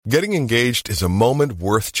Getting engaged is a moment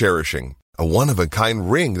worth cherishing. A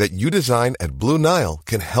one-of-a-kind ring that you design at Blue Nile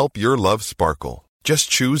can help your love sparkle. Just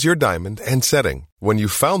choose your diamond and setting. When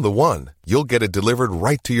you've found the one, you'll get it delivered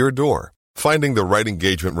right to your door. Finding the right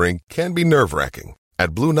engagement ring can be nerve-wracking.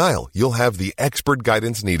 At Blue Nile, you'll have the expert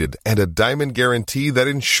guidance needed and a diamond guarantee that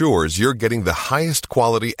ensures you're getting the highest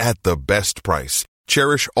quality at the best price.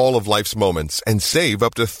 Cherish all of life's moments and save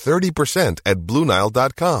up to 30% at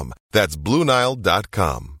BlueNile.com. That's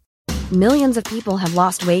BlueNile.com. Millions of people have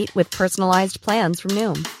lost weight with personalized plans from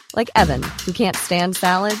Noom. Like Evan, who can't stand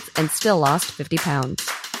salads and still lost 50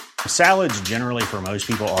 pounds. Salads generally for most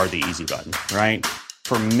people are the easy button, right?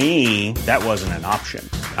 For me, that wasn't an option.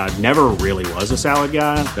 I never really was a salad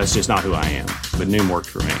guy. That's just not who I am. But Noom worked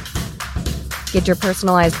for me. Get your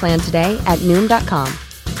personalized plan today at Noom.com.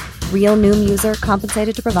 Real Noom user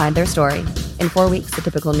compensated to provide their story. In 4 weeks, the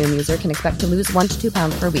typical Noom user can expect to lose 1 to 2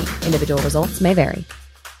 pounds per week. Individual results may vary.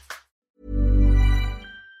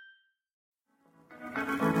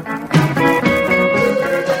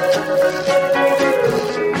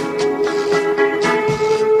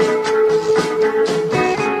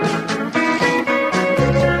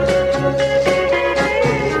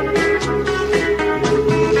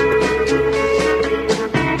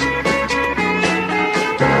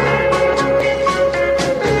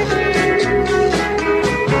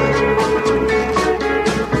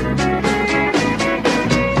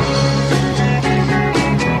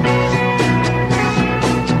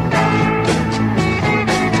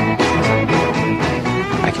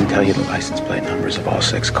 Tell you the license plate numbers of all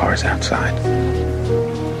 6 cars outside.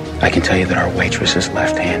 I can tell you that our waitress is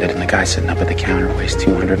left-handed and the guy sitting up at the counter weighs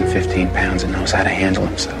 215 pounds and knows how to handle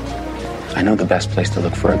himself. I know the best place to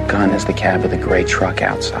look for a gun is the cab of the gray truck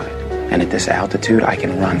outside. And at this altitude, I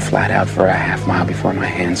can run flat out for a half mile before my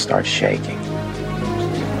hands start shaking.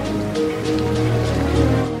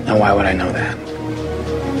 Now, why would I know that?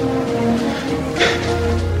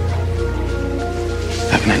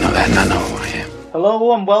 How can I know that and not know who I am?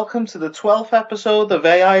 Hello and welcome to the 12th episode of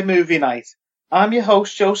AI Movie Night. I'm your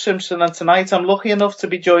host, Joe Simpson, and tonight I'm lucky enough to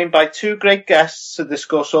be joined by 2 great guests to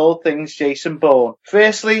discuss all things Jason Bourne.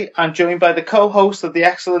 Firstly, I'm joined by the co-host of the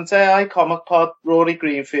excellent AI Comic Pod, Rory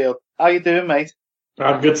Greenfield. How you doing, mate?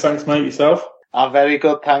 I'm good, thanks, mate. Yourself? I'm very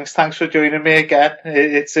good, thanks. Thanks for joining me again.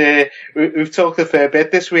 We've talked a fair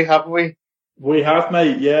bit this week, haven't we? We have,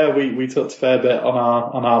 mate. Yeah, we talked a fair bit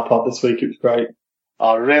on our pod this week. It was great.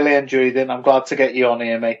 I really enjoyed it. I'm glad to get you on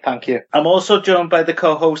here, mate. Thank you. I'm also joined by the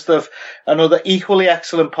co-host of another equally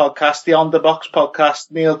excellent podcast, the On The Box podcast,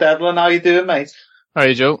 Neil Devlin. How you doing, mate?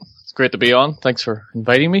 Hi, Joe. It's great to be on. Thanks for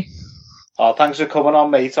inviting me. Oh, thanks for coming on,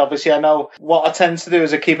 mate. Obviously, I know what I tend to do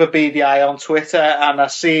is I keep a beady eye on Twitter, and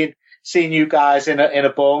I've seen you guys in a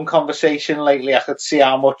Bourne conversation lately. I could see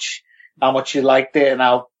how much you liked it and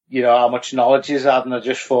how much knowledge you had, and I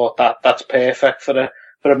just thought that's perfect for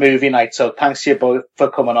a movie night. So thanks to you both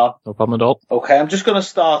for coming on. No problem at all. Okay, I'm just going to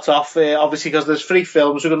start off, obviously, because there's 3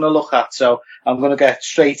 films we're going to look at, so I'm going to get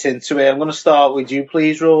straight into it. I'm going to start with you,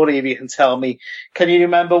 please, Rory, if you can tell me, can you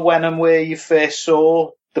remember when and where you first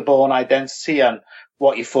saw The Bourne Identity and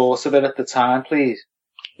what you thought of it at the time, please?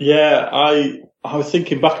 Yeah, I was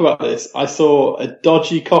thinking back about this. I saw a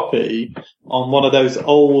dodgy copy on one of those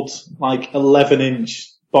old,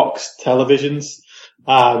 11-inch box televisions.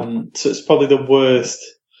 So it's probably the worst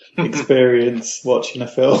experience watching a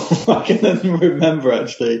film I can remember,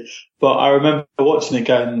 actually. But I remember watching it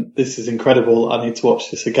going, this is incredible. I need to watch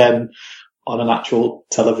this again on an actual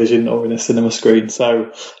television or in a cinema screen.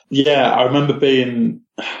 So yeah, I remember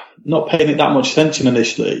not paying it that much attention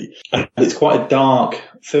initially. And it's quite a dark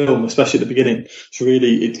film, especially at the beginning. It's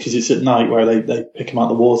really, because it's at night where they pick him out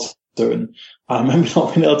of the water, and I remember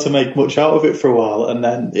not being able to make much out of it for a while, and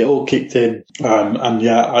then it all kicked in. And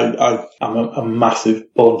yeah, I'm a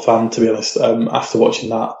massive Bourne fan, to be honest. After watching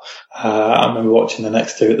that, I remember watching the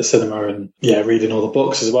next 2 at the cinema, and yeah, reading all the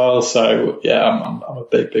books as well. So yeah, I'm a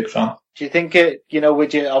big fan. Do you think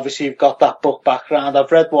obviously you've got that book background.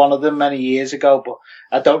 I've read one of them many years ago, but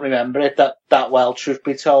I don't remember it that well, truth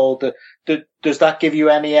be told. Does that give you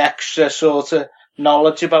any extra sort of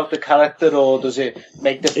knowledge about the character, or does it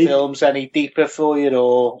make the films any deeper for you?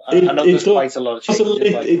 Or I know there's quite a lot of changes.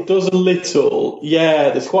 It does a little, yeah.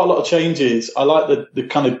 There's quite a lot of changes. I like the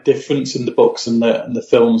kind of difference in the books and the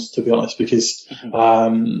films, to be honest, because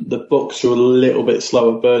the books are a little bit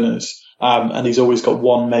slower burners. And he's always got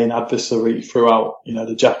one main adversary throughout,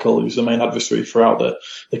 the Jackal, who's the main adversary throughout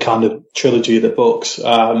the kind of trilogy of the books.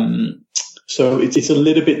 So it's a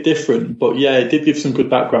little bit different, but yeah, it did give some good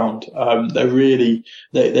background. They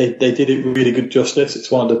did it really good justice.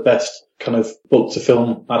 It's one of the best kind of book to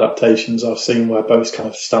film adaptations I've seen where both kind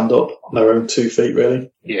of stand up on their own 2 feet,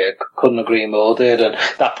 really. Yeah, couldn't agree more, dude. And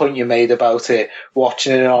that point you made about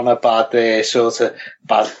watching it on a bad sort of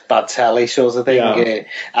bad telly sort of thing. Yeah.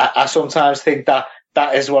 I sometimes think that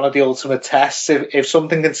is one of the ultimate tests. If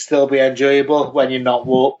something can still be enjoyable when you're not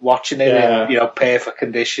watching it in perfect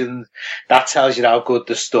conditions, that tells you how good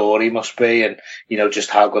the story must be and just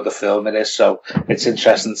how good the film it is. So it's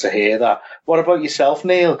interesting to hear that. What about yourself,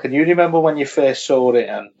 Neil? Can you remember when you first saw it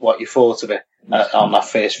and what you thought of it on that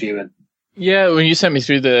first viewing? Yeah, when you sent me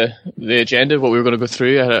through the agenda, what we were going to go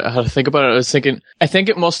through, I had to think about it. I was thinking, I think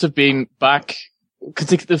it must have been back, because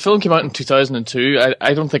the film came out in 2002.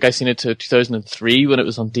 I don't think I seen it to 2003 when it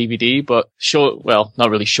was on DVD, but not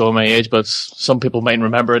really showing my age, but some people might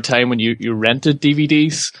remember a time when you rented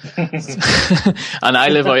DVDs. And I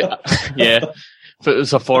live out, yeah, if it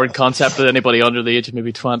was a foreign concept to anybody under the age of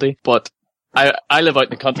maybe 20, but I live out in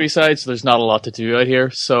the countryside, so there's not a lot to do out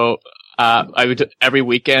here. So, every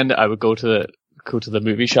weekend I would go to the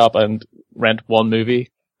movie shop and rent one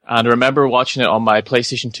movie. And I remember watching it on my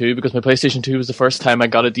PlayStation 2 because my PlayStation 2 was the first time I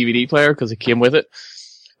got a DVD player because it came with it.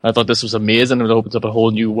 I thought this was amazing and it opens up a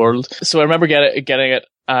whole new world. So I remember getting it,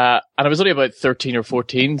 and I was only about 13 or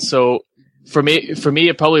 14. So for me,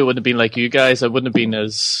 it probably wouldn't have been like you guys. I wouldn't have been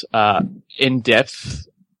as, in depth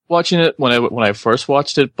watching it when I first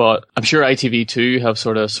watched it, but I'm sure ITV2 have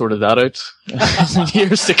sort of sorted that out in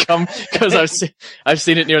years to come because I've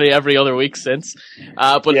seen it nearly every other week since.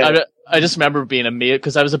 But yeah. I just remember being amazed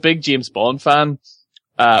because I was a big James Bond fan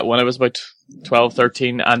when I was about 12,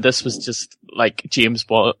 13, and this was just like James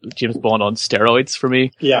Bond on steroids for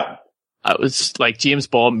me. Yeah. It was like James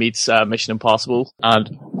Bond meets Mission Impossible,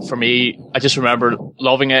 and for me, I just remember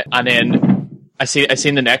loving it. And then I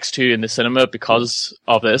seen the next two in the cinema because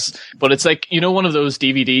of this. But it's like, one of those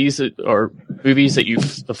DVDs or movies that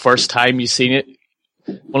the first time you've seen it,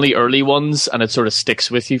 one of the early ones, and it sort of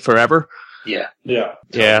sticks with you forever. Yeah. Yeah.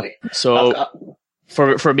 Totally. Yeah. So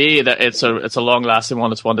for me, that it's a long lasting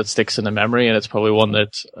one. It's one that sticks in the memory, and it's probably one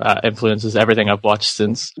that influences everything I've watched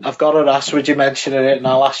since. I've got to ask, would you mention it, and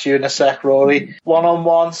I'll ask you in a sec, Rory.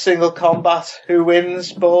 1-on-1 single combat. Who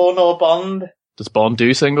wins, Bourne or Bond? Does Bond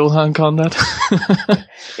do single hand combat?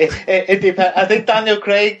 It depends. I think Daniel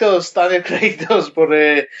Craig does, but I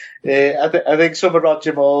think some of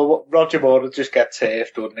Roger Moore would just get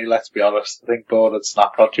turfed, wouldn't he? Let's be honest. I think Bourne would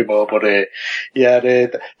snap Roger Moore, but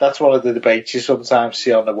that's one of the debates you sometimes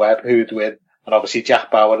see on the web, who'd win. And obviously Jack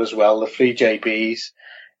Bauer as well, the 3 JBs.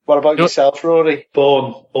 What about yourself, Rory?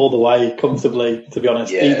 Bourne all the way, comfortably, to be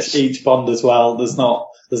honest. Yes. Each Bond as well. There's not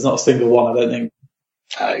a single one, I don't think.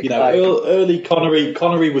 Early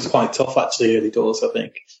Connery was quite tough actually, early doors, I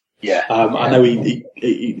think. Yeah. I know he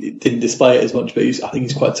didn't display it as much, but I think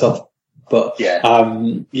he's quite tough. But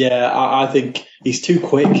I think he's too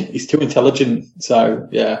quick, he's too intelligent. So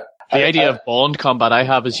yeah. The idea of Bond combat I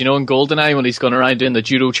have is, in GoldenEye when he's going around doing the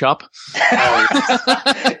judo chop.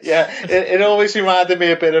 Yeah, it always reminded me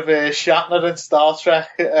a bit of Shatner in Star Trek,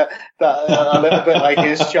 a little bit like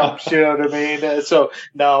his chops, you know what I mean? So,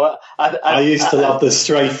 no. I used to love the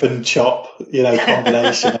strafe and chop,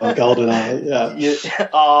 combination on GoldenEye, yeah.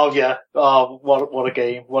 Oh, yeah. Oh, what a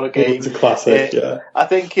game. What a game. It's a classic, yeah. I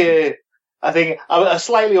think a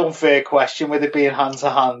slightly unfair question with it being hand to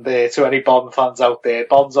hand to any Bond fans out there.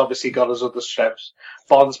 Bond's obviously got his other strengths.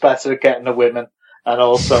 Bond's better at getting the women and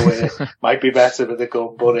also might be better with the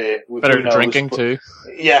gun, but better at drinking too.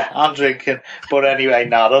 Yeah, and drinking. But anyway,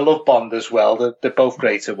 I love Bond as well. They're both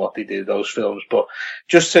great at what they do, those films. But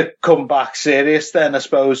just to come back serious then, I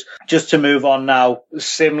suppose, just to move on now,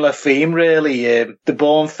 similar theme really. The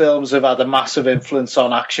Bourne films have had a massive influence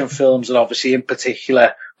on action films, and obviously in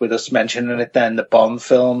particular, with us mentioning it then, the Bond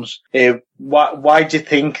films. Why do you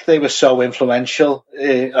think they were so influential?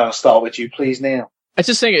 I'll start with you, please, Neil. I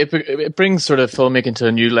just think it brings sort of filmmaking to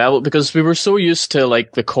a new level, because we were so used to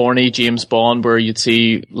like the corny James Bond where you'd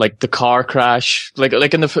see like the car crash, like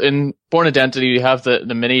in Bourne Identity you have the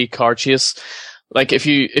mini car chase. Like if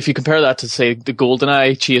you compare that to say the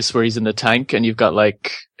GoldenEye chase where he's in the tank and you've got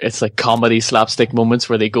it's like comedy slapstick moments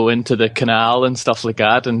where they go into the canal and stuff like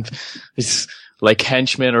that, and it's like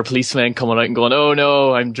henchmen or policemen coming out and going, "Oh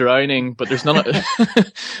no, I'm drowning." But there's none of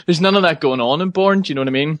that going on in Bourne. Do you know what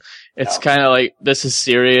I mean? It's kind of like, this is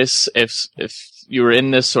serious. If you were in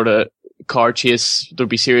this sort of car chase, there'd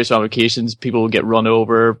be serious ramifications. People would get run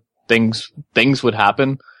over. Things would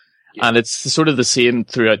happen. Yeah. And it's sort of the same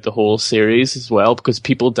throughout the whole series as well, because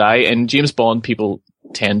people die. In James Bond, people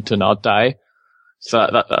tend to not die.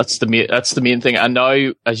 So that's the main thing. And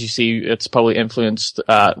now, as you see, it's probably influenced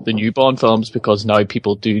the new Bond films, because now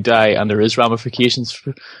people do die and there is ramifications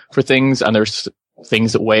for things, and there's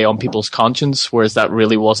things that weigh on people's conscience, whereas that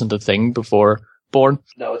really wasn't a thing before Bourne.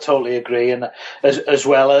 No, I totally agree. And as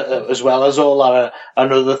well as all that,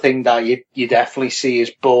 another thing that you definitely see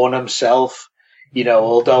is Bourne himself. You know,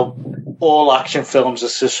 although all action films are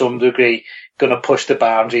to some degree going to push the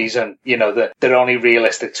boundaries, and, you know, they're only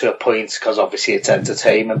realistic to a point because obviously it's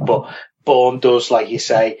entertainment, but Bourne does, like you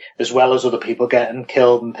say, as well as other people getting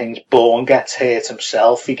killed and things, Bourne gets hurt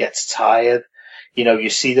himself, he gets tired, you know, you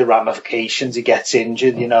see the ramifications, he gets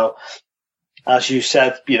injured, you know. As you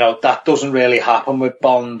said, you know, that doesn't really happen with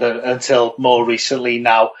Bond until more recently.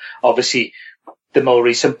 Now, obviously, the more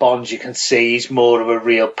recent Bonds, you can see he's more of a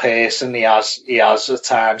real person. He has at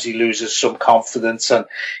times, he loses some confidence, and,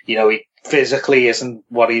 you know, he physically isn't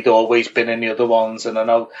what he'd always been in the other ones. And I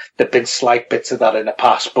know there've been slight bits of that in the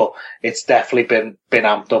past, but it's definitely been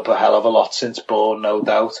amped up a hell of a lot since Bourne, no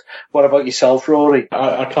doubt. What about yourself, Rory?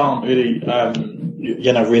 I can't really,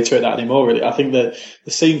 reiterate that anymore, really. I think that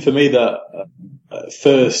the scene for me that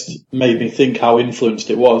first made me think how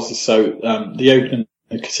influenced it was, so the opening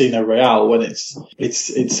Casino Royale, when it's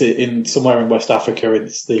in somewhere in West Africa,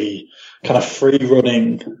 it's the kind of free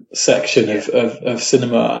running section of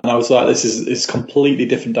cinema, and I was like, this is completely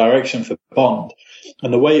different direction for Bond.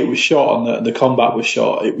 And the way it was shot and the combat was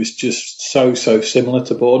shot, it was just so similar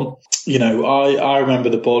to Bourne. You know, I remember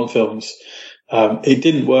the Bourne films. It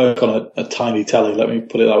didn't work on a tiny telly, let me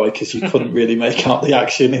put it that way, because you couldn't really make out the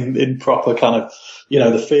action in proper kind of, you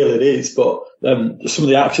know, the feel it is. But some of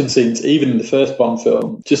the action scenes, even in the first Bond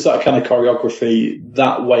film, just that kind of choreography,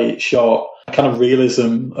 that way it's shot, kind of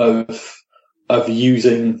realism of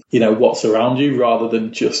using, you know, what's around you rather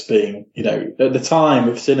than just being, you know, at the time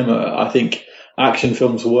of cinema, I think action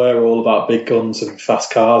films were all about big guns and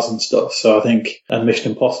fast cars and stuff. So I think, and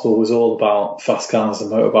Mission Impossible was all about fast cars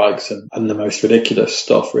and motorbikes and the most ridiculous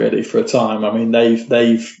stuff, really, for a time. I mean, they've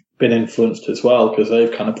been influenced as well, because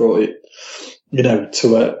they've kind of brought it, you know,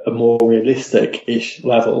 to a more realistic-ish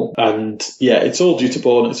level. And yeah, it's all due to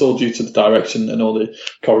Bourne. It's all due to the direction and all the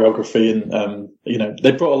choreography. And, you know,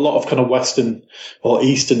 they brought a lot of kind of Western or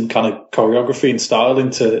Eastern kind of choreography and style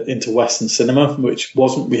into Western cinema, which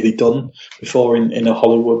wasn't really done before in a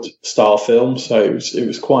Hollywood style film. So it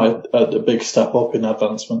was quite a big step up in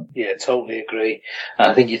advancement. Yeah, totally agree. And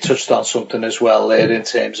I think you touched on something as well there in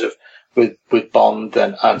terms of with Bond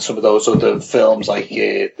and some of those other films like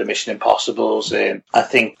the Mission Impossibles. I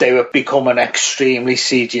think they were becoming extremely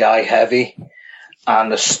CGI heavy,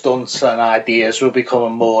 and the stunts and ideas were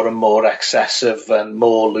becoming more and more excessive and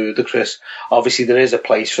more ludicrous. Obviously, there is a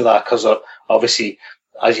place for that, because obviously,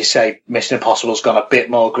 as you say, Mission Impossible's gone a bit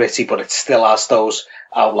more gritty, but it still has those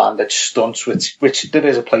outlandish stunts, which there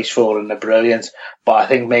is a place for, and they're brilliant. But I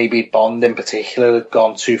think maybe Bond in particular had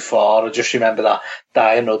gone too far. I just remember that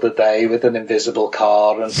Die Another Day with an invisible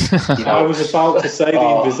car, and, you know, I was about to say the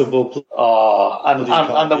invisible. And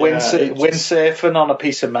the windsurfing on a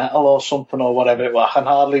piece of metal or something, or whatever it was. I can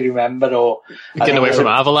hardly remember. Or getting away from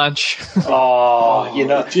Avalanche. You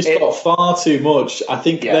know, it just got far too much. I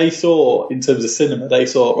think they saw, in terms of cinema, they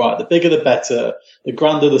saw, right, the bigger the better, the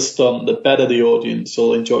grander the stunt, the better the audience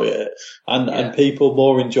will enjoy it, and people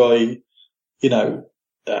more enjoy, you know,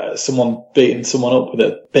 someone beating someone up with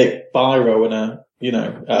a big biro and a, you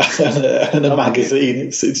know, and a magazine.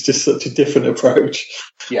 It's just such a different approach.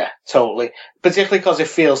 Yeah, totally. Particularly because it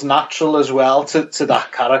feels natural as well to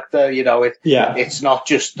that character. You know, it's not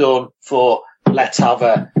just done for let's have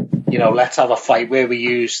a fight where we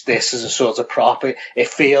use this as a sort of prop. It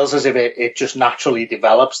feels as if it just naturally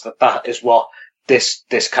develops that is what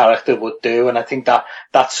this character would do. And I think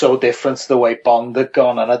that's so different to the way Bond had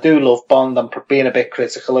gone. And I do love Bond. I'm being a bit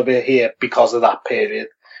critical of it here because of that period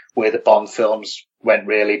where the Bond films went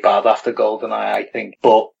really bad after GoldenEye, I think.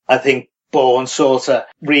 But I think Bourne sort of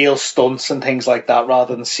real stunts and things like that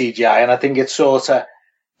rather than CGI. And I think it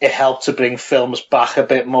helped to bring films back a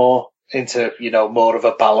bit more into, you know, more of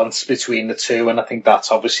a balance between the two. And I think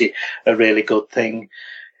that's obviously a really good thing.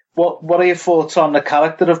 What are your thoughts on the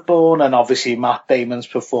character of Bourne and obviously Matt Damon's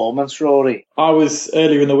performance, Rory? I was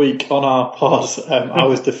earlier in the week on our pod. I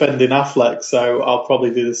was defending Affleck, so I'll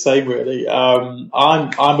probably do the same. Really, I'm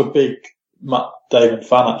a big Matt Damon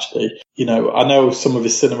fan. Actually, you know, I know some of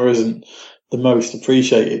his cinema isn't the most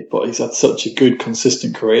appreciated, but he's had such a good,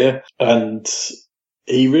 consistent career, and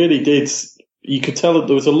he really did. You could tell that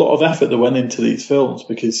there was a lot of effort that went into these films,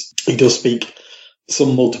 because he does speak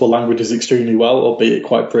some multiple languages extremely well, albeit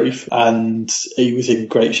quite brief, and he was in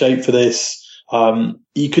great shape for this.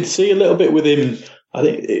 You could see a little bit with him I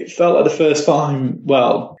think it felt like the first time,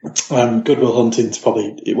 well, Good Will Hunting's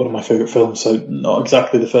probably one of my favourite films, so not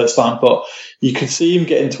exactly the first time, but you could see him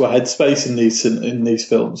get into a headspace in these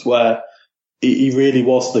films where he really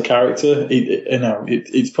was the character.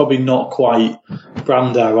 It's probably not quite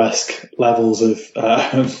Brandau-esque levels of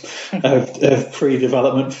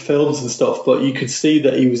pre-development films and stuff, but you could see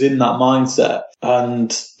that he was in that mindset,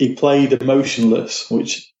 and he played emotionless,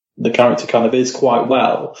 which the character kind of is quite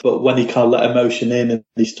well. But when he kind of let emotion in and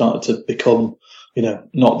he started to become,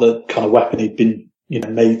 not the kind of weapon he'd been,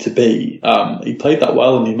 made to be, he played that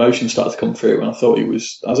well, and the emotion started to come through. And I thought he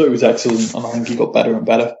was excellent, and I think he got better and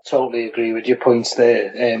better. Totally agree with your points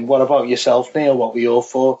there. What about yourself, Neil? What were your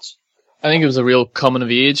thoughts? I think it was a real coming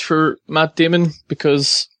of age for Matt Damon,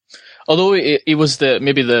 because although he was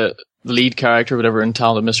maybe the lead character, whatever, in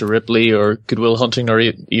Talented Mr. Ripley or Good Will Hunting, or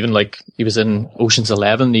even like he was in Ocean's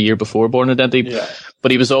 11 the year before Bourne Identity,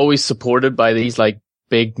 but he was always supported by these like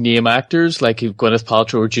big name actors like Gwyneth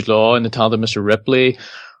Paltrow or Jude Law in The Talented Mr. Ripley,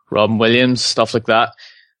 Robin Williams, stuff like that.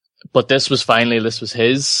 But this was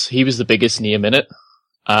his. He was the biggest name in it.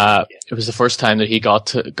 It was the first time that he got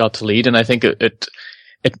to lead, and I think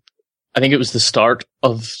I think it was the start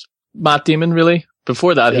of Matt Damon, really.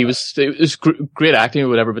 Before that, it was great acting or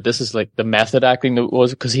whatever, but this is like the method acting that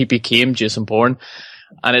was, because he became Jason Bourne.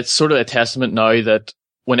 And it's sort of a testament now that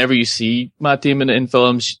whenever you see Matt Damon in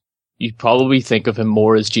films, you probably think of him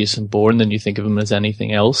more as Jason Bourne than you think of him as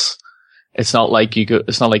anything else. It's not like you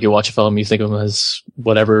watch a film, you think of him as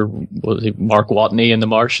whatever, Mark Watney in The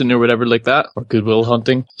Martian or whatever like that, or Good Will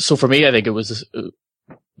Hunting. So for me, I think it was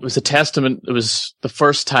a testament. It was the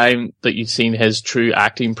first time that you'd seen his true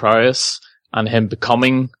acting prowess, and him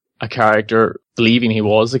becoming a character, believing he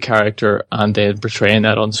was a character, and then portraying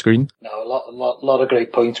that on screen. No, a lot of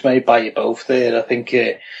great points made by you both there. I think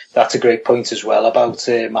that's a great point as well about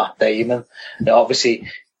Matt Damon. Obviously,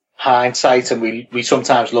 hindsight, and we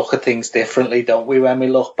sometimes look at things differently, don't we, when we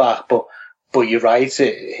look back? But you're right.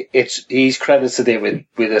 He's credited it with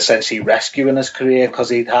essentially rescuing his career, because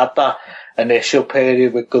he'd had that initial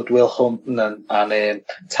period with Good Will Hunting and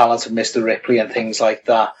Talented Mr. Ripley and things like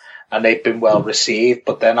that. And they've been well received,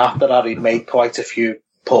 but then after that, he'd made quite a few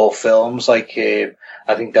poor films, like I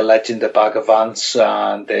think The Legend of Bagger Vance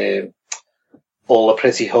and All the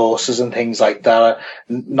Pretty Horses and things like that.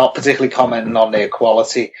 Not particularly commenting on their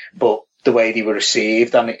quality, but the way they were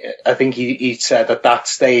received. And I think he said at that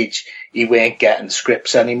stage he weren't getting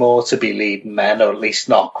scripts anymore to be leading men, or at least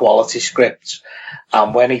not quality scripts.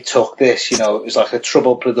 And when he took this, it was like a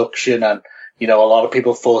troubled production, and a lot of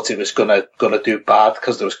people thought it was gonna do bad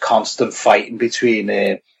because there was constant fighting between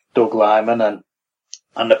Doug Liman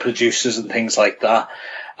and the producers and things like that.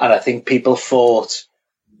 And I think people thought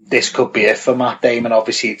this could be it for Matt Damon.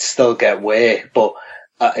 Obviously, he'd still get work, but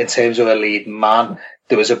in terms of a leading man,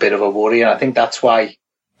 there was a bit of a worry. And I think that's why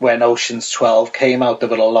when Ocean's 12 came out, there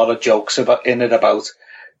were a lot of jokes about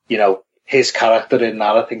his character in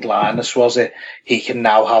that. I think Linus was it. He can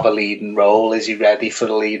now have a leading role. Is he ready for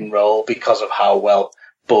the leading role because of how well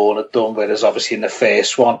Bourne had done? Whereas obviously in the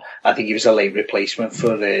first one, I think he was a late replacement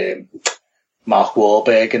for Mark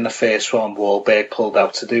Wahlberg in the first one. Wahlberg pulled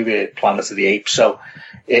out to do Planet of the Apes. So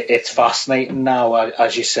it's fascinating now,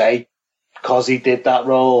 as you say, because he did that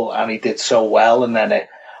role and he did so well, and then it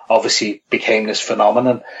obviously became this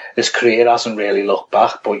phenomenon. His career hasn't really looked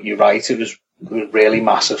back, but you're right, it was a really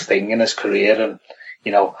massive thing in his career, and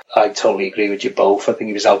I totally agree with you both. I think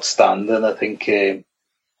he was outstanding. I think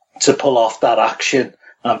to pull off that action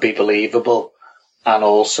and be believable, and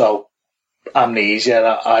also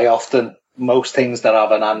amnesia. Most things that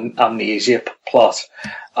have an amnesia plot,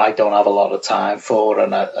 I don't have a lot of time for,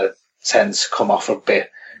 and it tends to come off a bit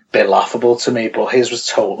laughable to me. But his was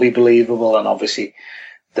totally believable, and obviously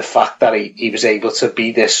the fact that he was able to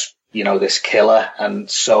be this killer, and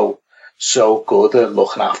so good at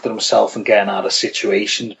looking after himself and getting out of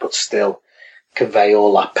situations, but still convey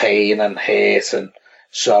all that pain and hate and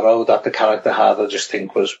sorrow that the character had, I just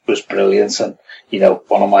think was brilliant. And,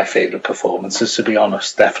 one of my favourite performances, to be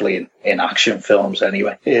honest, definitely in action films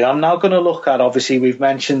anyway. Yeah, I'm now going to look at, obviously we've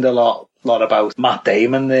mentioned a lot about Matt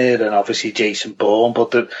Damon there, and obviously Jason Bourne,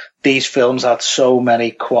 but these films had so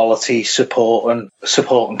many quality supporting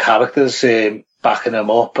characters backing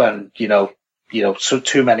them up, and, so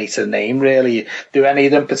too many to name, really. Do any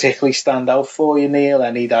of them particularly stand out for you, Neil?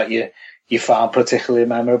 Any that you found particularly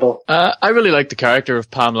memorable? I really like the character of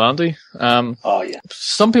Pam Landy. Oh, yeah.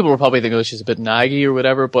 Some people will probably think she's a bit naggy or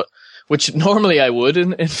whatever, but which normally I would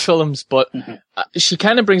in films, but she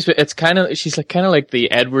kind of brings me, she's kind of like the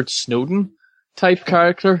Edward Snowden type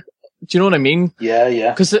character. Do you know what I mean? Yeah,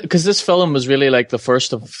 yeah. Because this film was really like the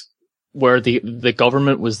first of where the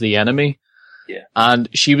government was the enemy. Yeah. And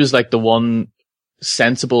she was like the one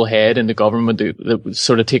sensible head in the government that was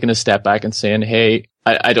sort of taking a step back and saying, hey,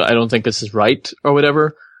 I don't think this is right or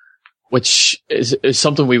whatever, which is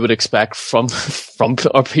something we would expect from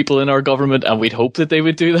our people in our government, and we'd hope that they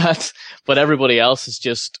would do that. But everybody else is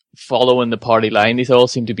just following the party line. These all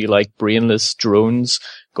seem to be like brainless drones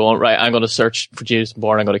going, right, I'm going to search for Jason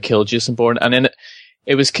Bourne, I'm going to kill Jason Bourne. And then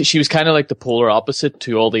she was kind of like the polar opposite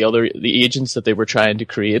to all the agents that they were trying to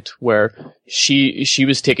create, where she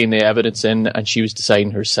was taking the evidence in and she was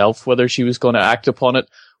deciding herself whether she was going to act upon it,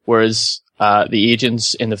 whereas the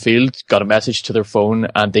agents in the field got a message to their phone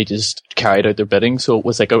and they just carried out their bidding. So it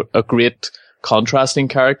was like a great contrasting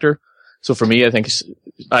character. So for me, I think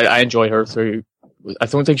I enjoy her through. I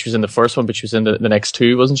don't think she was in the first one, but she was in the next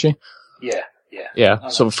two, wasn't she? Yeah.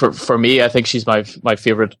 So for me, I think she's my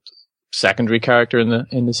favorite secondary character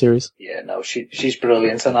in the series. Yeah, no, she's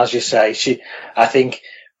brilliant, and as you say, I think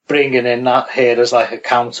bringing in that here as like a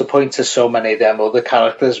counterpoint to so many of them other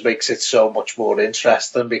characters makes it so much more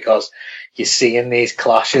interesting, because you're seeing these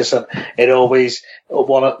clashes, and it always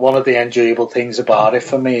one of the enjoyable things about it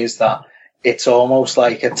for me is that it's almost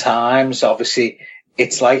like at times, obviously,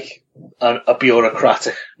 it's like a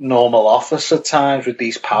bureaucratic normal office at times with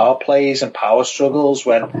these power plays and power struggles,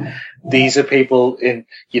 when these are people in,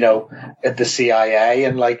 at the CIA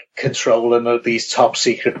and like controlling of these top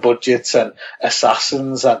secret budgets and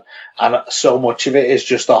assassins, and so much of it is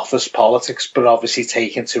just office politics, but obviously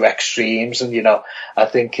taken to extremes. And, I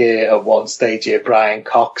think at one stage here, Brian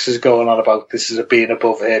Cox is going on about this as being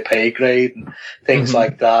above her pay grade and things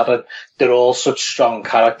like that. And they're all such strong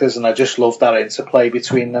characters, and I just love that interplay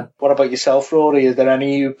between them. What about yourself, Rory? Is there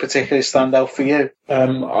any you particularly stand out for you?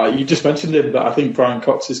 You just mentioned him, but I think Brian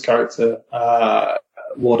Cox's character,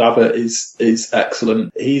 Ward Abbott, is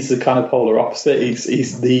excellent. He's the kind of polar opposite.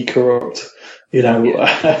 He's the corrupt,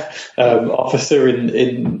 officer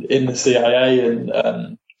in the CIA,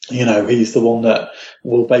 and he's the one that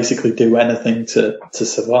will basically do anything to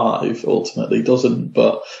survive. Ultimately, doesn't,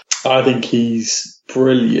 but I think he's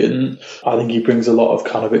brilliant. I think he brings a lot of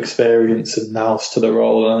kind of experience and nous to the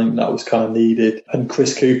role, and I think that was kind of needed. And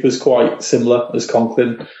Chris Cooper's quite similar as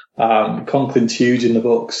Conklin. Conklin's huge in the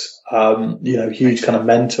books, huge kind of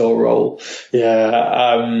mentor role.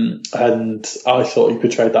 Yeah. And I thought he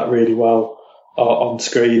portrayed that really well on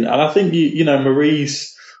screen. And I think,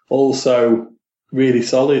 Marie's also really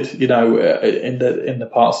solid, in the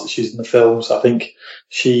parts that she's in the films. I think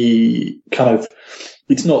she kind of,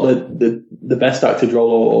 it's not the best acted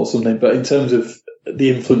role or something, but in terms of the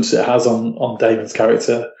influence it has on Damon's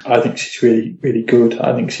character, I think she's really, really good.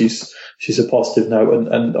 I think she's a positive note,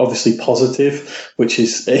 and obviously positive, which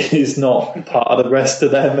is not part of the rest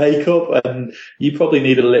of their makeup. And you probably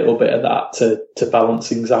need a little bit of that to balance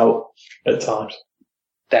things out at times.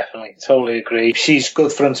 Definitely, totally agree. She's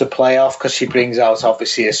good for him to play off because she brings out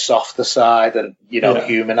obviously a softer side and,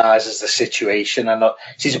 humanises the situation. And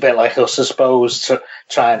she's a bit like us, I suppose,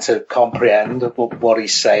 trying to comprehend what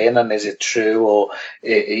he's saying, and is it true, or,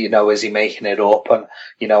 is he making it up? And,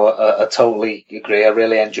 I totally agree. I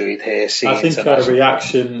really enjoyed her scenes. I think her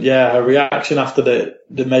reaction after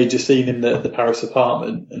the major scene in the Paris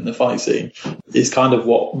apartment in the fight scene is kind of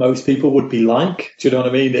what most people would be like. Do you know what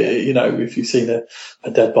I mean? If you've seen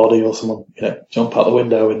a dead body or someone, jump out the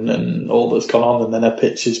window and all that's gone on, and then her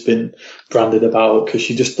pitch has been branded about because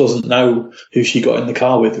she just doesn't know who she got in the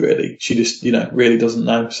car with, really. She just, really doesn't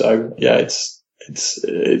know. So yeah, it's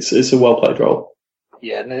a well played role.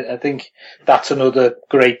 Yeah, and I think that's another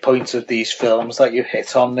great point of these films that you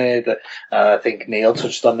hit on there that I think Neil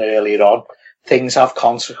touched on earlier on. Things have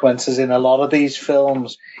consequences in a lot of these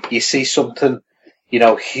films. You see something,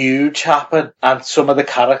 huge happen, and some of the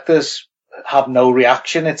characters have no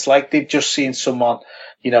reaction. It's like they've just seen someone,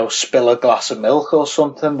 spill a glass of milk or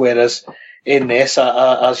something. Whereas in this,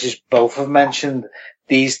 as you both have mentioned,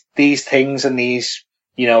 these things and these,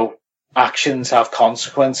 actions have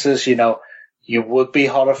consequences. You would be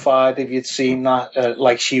horrified if you'd seen that,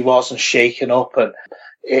 like she wasn't shaken up, and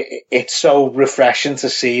it's so refreshing to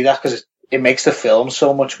see that because it makes the film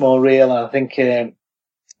so much more real. And I think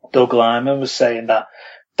Doug Liman was saying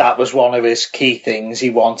that was one of his key things.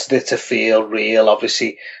 He wanted it to feel real.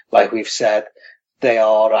 Obviously, like we've said, they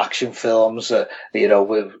are action films,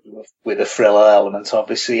 with a thriller element,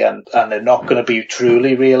 obviously, and they're not going to be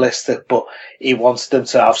truly realistic, but he wanted them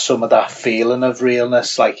to have some of that feeling of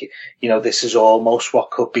realness, like, this is almost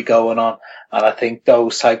what could be going on. And I think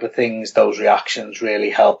those type of things, those reactions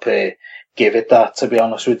really help give it that, to be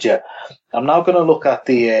honest with you. I'm now going to look at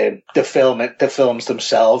the films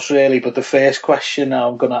themselves, really. But the first question now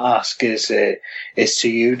I'm going to ask is to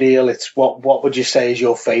you, Neil. It's what would you say is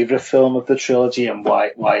your favourite film of the trilogy, and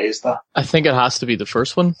why? Why is that? I think it has to be the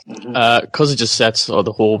first one, because it just sets all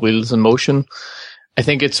the whole wheels in motion. I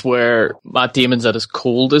think it's where Matt Damon's at his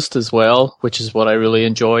coldest as well, which is what I really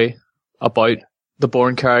enjoy about the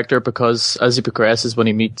Bourne character, because as he progresses, when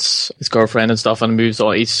he meets his girlfriend and stuff and moves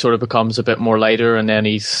on, he sort of becomes a bit more lighter, and then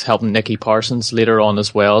he's helping Nicky Parsons later on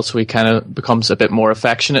as well, so he kind of becomes a bit more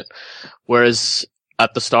affectionate. Whereas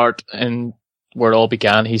at the start, and where it all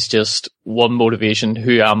began, he's just one motivation: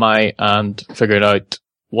 who am I, and figuring out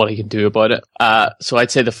what he can do about it. So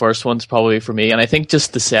I'd say the first one's probably for me, and I think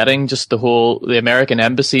just the setting, just the American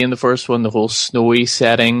embassy in the first one, the whole snowy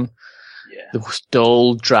setting, the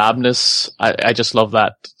dull drabness. I just love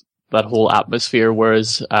that whole atmosphere.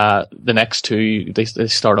 Whereas the next two, they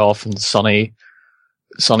start off in sunny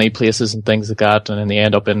places and things like that, and then they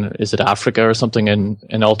end up in, is it Africa or something,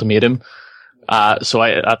 in Ultimatum. So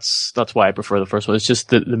that's why I prefer the first one. It's just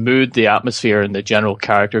the mood, the atmosphere, and the general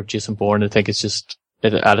character of Jason Bourne. I think it's just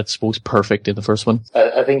at its most perfect in the first one.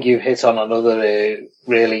 I think you hit on another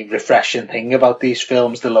really refreshing thing about these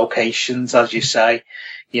films: the locations, as you say.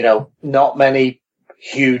 You know, not many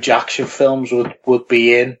huge action films would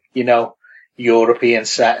be in, you know, European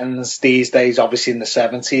settings these days. Obviously in the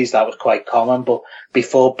 70s, that was quite common, but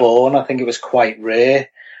before Bourne, I think it was quite rare,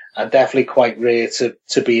 and definitely quite rare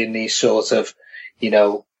to be in these sort of, you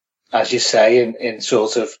know, as you say, in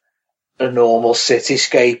sort of a normal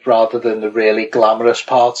cityscape rather than the really glamorous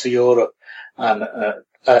parts of Europe. And,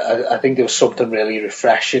 I think there was something really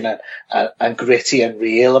refreshing and gritty and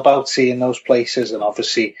real about seeing those places, and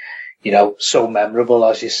obviously, you know, so memorable,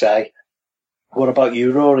 as you say. What about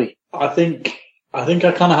you, Rory? I think I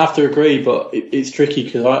kind of have to agree, but it's tricky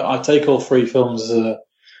because I take all three films as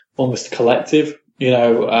almost a collective, you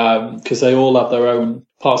know, because they all have their own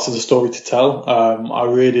parts of the story to tell. I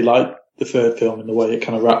really like the third film in the way it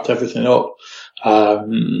kind of wrapped everything up.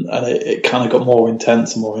 And it kind of got more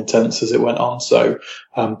intense as it went on. So,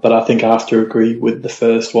 but I think I have to agree with the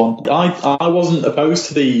first one. I wasn't opposed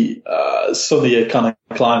to the sunnier kind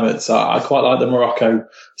of climates. I quite like the Morocco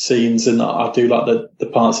scenes, and I do like the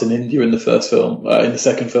parts in India in the first film, in the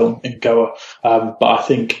second film in Goa. But I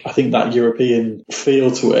think that European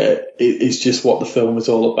feel to it is just what the film is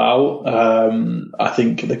all about. I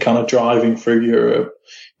think the kind of driving through Europe,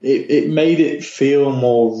 it made it feel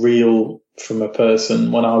more real from a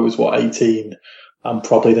person when I was 18, and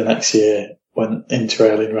probably the next year went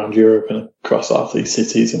interrailing around Europe and across half these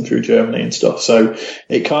cities and through Germany and stuff. So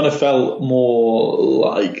it kind of felt more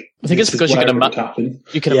like, I think it's because you can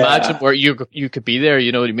imagine where you could be there.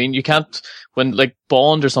 You know what I mean? You can't, when like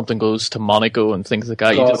Bond or something goes to Monaco and things like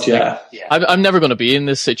that. I'm never going to be in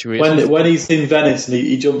this situation. When he's in Venice and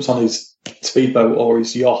he jumps on his speedboat or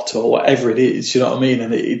his yacht or whatever it is, you know what I mean?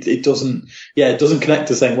 And it doesn't connect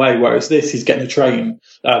the same way. Whereas this, he's getting a train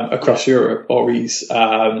across Europe, or he's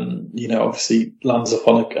obviously lands up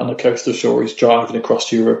on a coastal shore. He's driving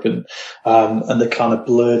across Europe, and the kind of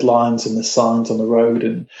blurred lines and the signs on the road,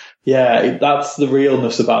 and that's the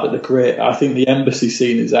realness about it. The grit. I think the embassy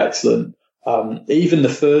scene is excellent. Even the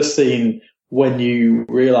first scene, when you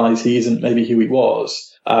realise he isn't maybe who he was.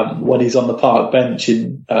 When he's on the park bench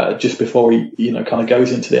just before he, kind of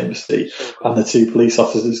goes into the embassy, and the two police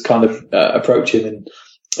officers kind of approach him, and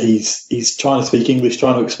he's trying to speak English,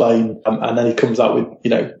 trying to explain, and then he comes out with,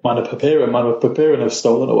 meine Papieren have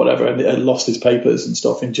stolen or whatever, and lost his papers and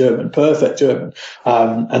stuff in German, perfect German,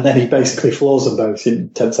 and then he basically floors them both in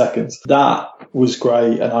 10 seconds. That was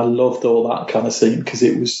great, and I loved all that kind of scene because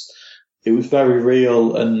it was very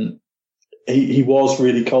real, and he was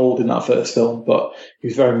really cold in that first film, but he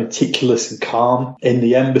was very meticulous and calm in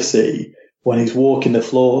the embassy when he's walking the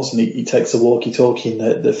floors, and he takes a walkie-talkie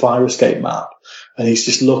in the fire escape map, and he's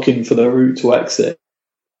just looking for the route to exit.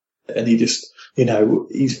 And he just,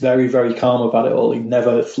 he's very, very calm about it all. He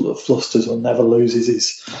never flusters or never loses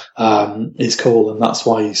his cool, and that's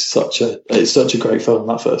why it's such a great film,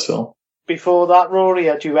 that first film. Before that, Rory,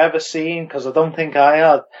 had you ever seen, because I don't think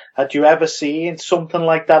I had you ever seen something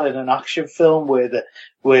like that in an action film where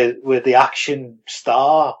the action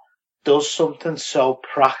star does something so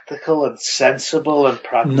practical and sensible and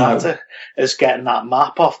pragmatic as getting that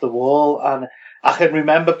map off the wall? And I can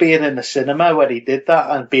remember being in the cinema when he did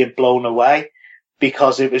that and being blown away,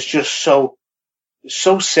 because it was just so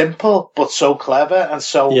so simple but so clever and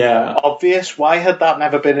so obvious. Why had that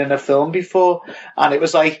never been in a film before? And it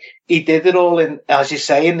was like he did it all in, as you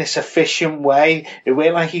say, in this efficient way. It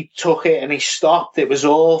wasn't like he took it and he stopped. It was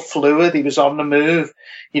all fluid. He was on the move.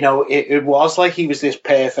 You know, it was like he was this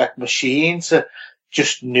perfect machine to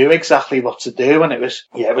just knew exactly what to do. And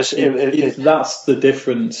that's the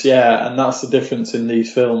difference. Yeah. And that's the difference in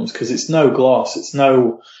these films, because it's no gloss. It's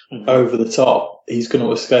no over the top. He's going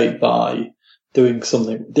to escape by doing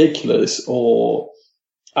something ridiculous, or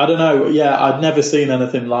I don't know. Yeah, I'd never seen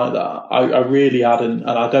anything like that. I really hadn't, and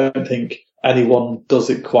I don't think anyone does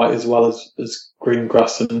it quite as well as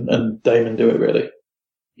Greengrass and Damon do it, really.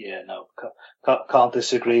 Yeah, no, can't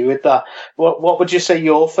disagree with that. What would you say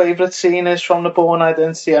your favourite scene is from The Bourne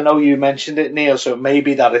Identity? I know you mentioned it, Neil, so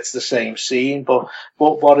maybe that it's the same scene, but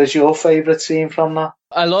what is your favourite scene from that?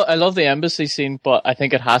 I love the embassy scene, but I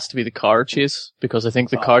think it has to be the car chase, because I think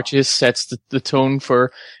the car chase sets the tone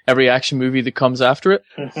for every action movie that comes after it.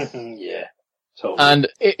 Yeah, totally. And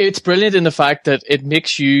it's brilliant in the fact that it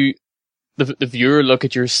makes you, the viewer, look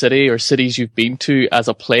at your city or cities you've been to as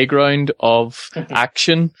a playground of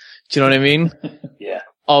action. Do you know what I mean? Yeah.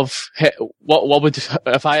 Of what would,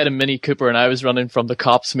 if I had a Mini Cooper and I was running from the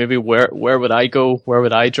cops, maybe where would I go? Where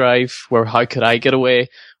would I drive? How could I get away?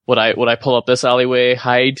 Would I pull up this alleyway,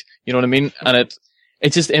 hide? You know what I mean? And it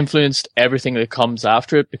just influenced everything that comes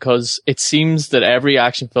after it, because it seems that every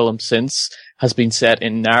action film since has been set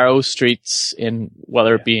in narrow streets, in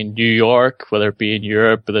whether it be in New York, whether it be in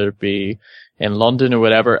Europe, whether it be in London or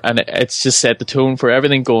whatever, and it's just set the tone for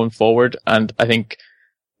everything going forward. And I think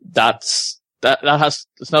it's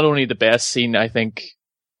not only the best scene, I think,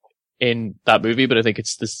 in that movie, but I think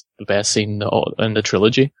it's the best scene in the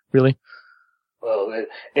trilogy, really. Well,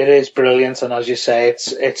 it is brilliant, and as you say,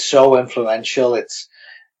 it's so influential. It's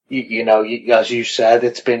as you said,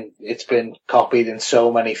 it's been copied in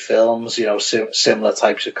so many films. You know, similar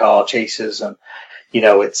types of car chases, and you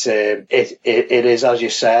know, it is, as you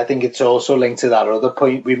say. I think it's also linked to that other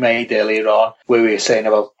point we made earlier on, where we were saying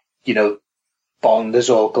about, you know, Bond is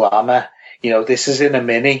all glamour. You know, this is in a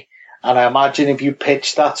Mini, and I imagine if you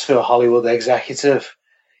pitched that to a Hollywood executive,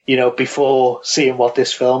 you know, before seeing what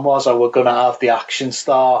this film was, we're going to have the action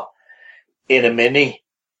star in a Mini,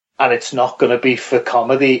 and it's not going to be for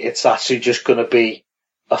comedy. It's actually just going to be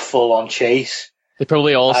a full-on chase. They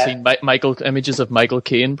probably all seen images of Michael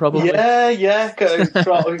Caine, probably. Yeah.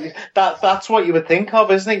 That's what you would think of,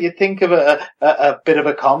 isn't it? You'd think of a bit of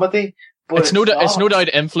a comedy. But it's no doubt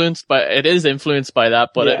influenced by that,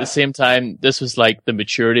 but at the same time, this was like the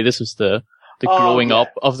maturity. This was the growing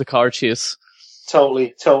up of the car chase.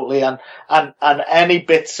 Totally. And any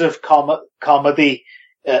bits of comedy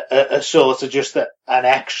are sort of just an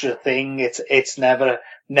extra thing. It's never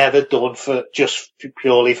done for just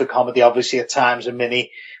purely for comedy. Obviously, at times a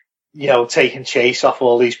Mini, you know, taking chase off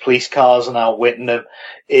all these police cars and outwitting them,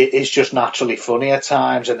 it's just naturally funny at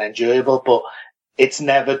times and enjoyable, but it's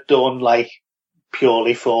never done like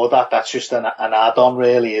purely for that. That's just an add-on,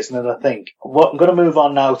 really, isn't it? I think. I'm going to move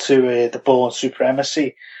on now to the Bourne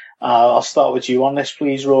Supremacy. I'll start with you on this,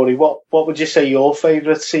 please, Rory. What would you say your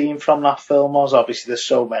favourite scene from that film was? Obviously, there's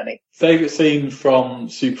so many. Favourite scene from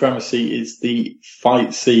Supremacy is the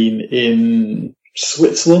fight scene in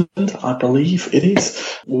Switzerland, I believe it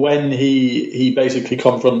is, when he basically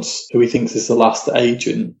confronts who he thinks is the last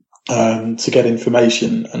agent to get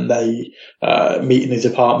information, and they meet in his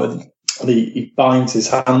apartment, and he binds his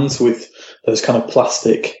hands with those kind of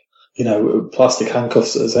plastic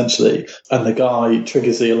handcuffs, essentially, and the guy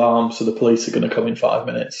triggers the alarm, so the police are going to come in 5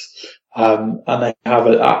 minutes. And they have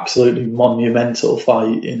an absolutely monumental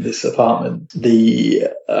fight in this apartment. The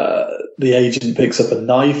agent picks up a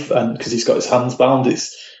knife, and because he's got his hands bound,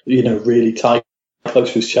 it's, you know, really tight, close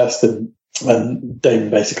to his chest, and Damon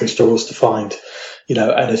basically struggles to find, you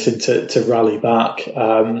know, anything to rally back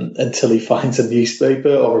until he finds a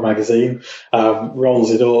newspaper or a magazine,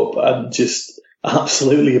 rolls it up, and just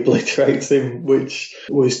absolutely obliterates him, which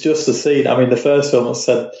was just a scene. I mean, the first film, I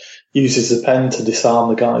said, uses a pen to disarm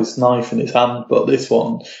the guy's knife in his hand, but this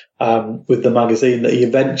one, with the magazine, that he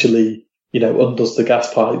eventually, you know, undoes the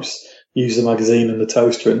gas pipes, uses the magazine and the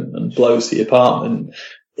toaster and blows the apartment.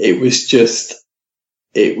 It was just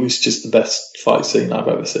the best fight scene I've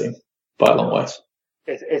ever seen by a long way.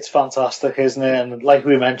 It's fantastic, isn't it? And like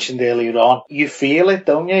we mentioned earlier on, you feel it,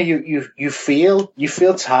 don't you? You feel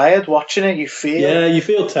tired watching it. You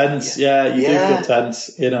feel tense. Yeah, you do feel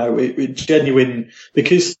tense. You know, it genuine,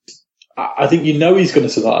 because I think you know he's going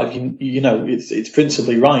to survive. You know, it's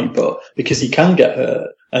principally right, but because he can get hurt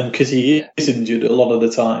and because he is injured a lot of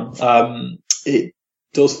the time, it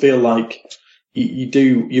does feel like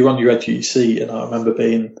you're on your edge of your seat. And I remember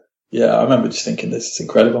just thinking, this is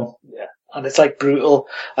incredible. Yeah. And it's like brutal.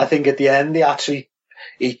 I think at the end,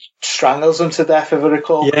 he strangles him to death, if I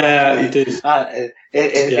recall. Yeah, he did. And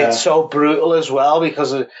it's so brutal as well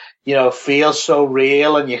because it feels so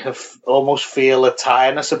real, and you can almost feel the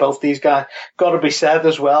tiredness about these guys. Got to be said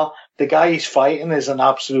as well, the guy he's fighting is an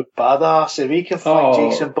absolute badass. If he can fight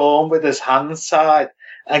Jason Bourne with his hands tied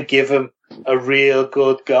and give him a real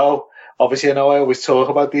good go. Obviously, I know I always talk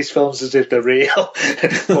about these films as if they're real,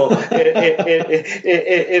 but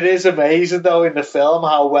it is amazing though in the film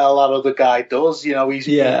how well that other guy does. The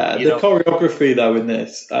choreography though in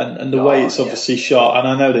this and the way it's obviously shot. And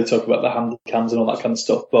I know they talk about the hand cams and all that kind of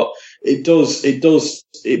stuff, but it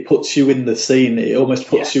puts you in the scene. It almost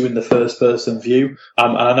puts you in the first person view.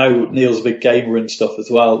 And I know Neil's a big gamer and stuff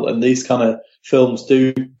as well, and these kind of films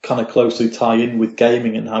do kind of closely tie in with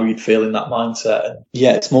gaming and how you'd feel in that mindset. And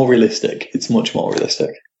it's more realistic. It's much more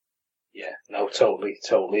realistic. Yeah, no, totally.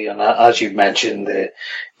 And as you mentioned,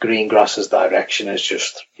 Greengrass's direction is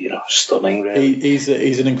just, stunning, really. He's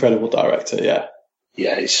an incredible director, yeah.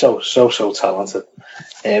 Yeah, he's so talented.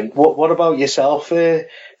 What about yourself for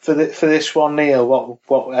this one, Neil?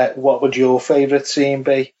 What would your favourite scene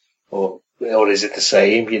be? Or is it the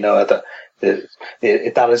same?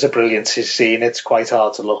 That is a brilliant scene. It's quite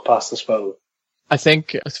hard to look past, I suppose. I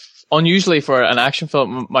think, unusually for an action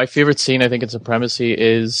film, my favourite scene, I think, in Supremacy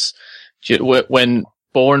is when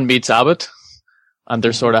Bourne meets Abbott and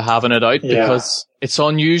they're sort of having it out because it's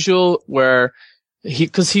unusual where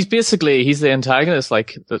because he's the antagonist,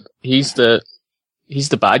 like he's the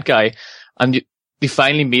bad guy, and they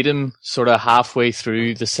finally meet him sort of halfway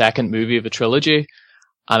through the second movie of a trilogy,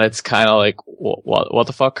 and it's kind of like, what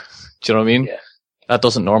the fuck? Do you know what I mean? Yeah. That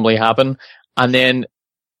doesn't normally happen. And then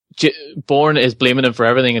Bourne is blaming him for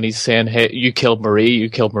everything, and he's saying, hey, you killed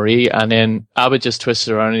Marie. And then Abbott just twists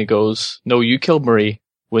it around and he goes, no, you killed Marie.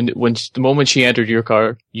 When the moment she entered your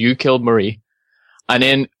car, you killed Marie. And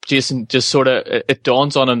then Jason just sort of, it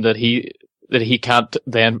dawns on him that he can't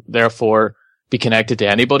then therefore be connected to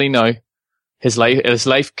anybody now. His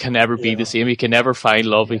life can never be the same. He can never find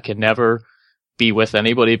love. He can never be with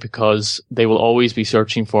anybody because they will always be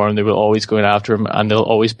searching for him. They will always go after him, and they'll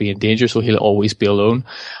always be in danger. So he'll always be alone.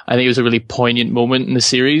 I think it was a really poignant moment in the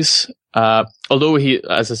series. Although he,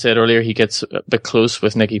 as I said earlier, he gets a bit close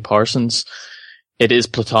with Nicky Parsons. It is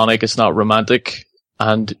platonic. It's not romantic.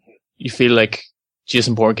 And you feel like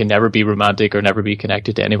Jason Bourne can never be romantic or never be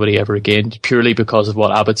connected to anybody ever again, purely because of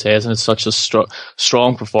what Abbott says. And it's such a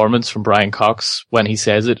strong performance from Brian Cox when he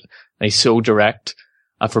says it. And he's so direct.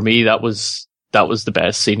 And for me, that was the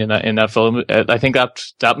best scene in that film. I think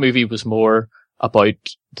that movie was more about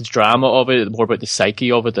the drama of it, more about the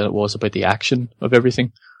psyche of it than it was about the action of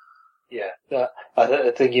everything. Yeah,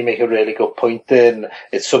 I think you make a really good point there, and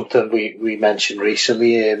it's something we mentioned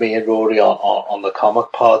recently, me and Rory on the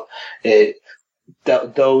Comic Pod.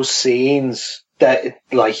 Those scenes that,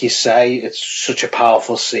 like you say, it's such a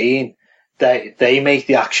powerful scene. They make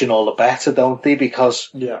the action all the better, don't they? Because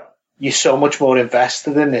you're so much more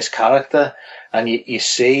invested in this character, and you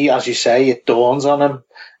see, as you say, it dawns on him,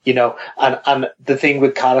 and the thing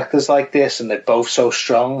with characters like this, and they're both so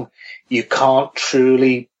strong, you can't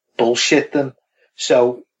truly bullshit them.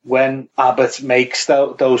 So when Abbott makes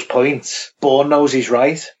those points, Bourne knows he's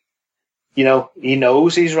right. He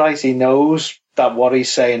knows he's right. He knows that what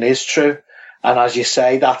he's saying is true. And as you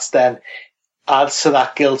say, that's then adds to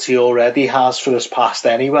that guilt he already has for his past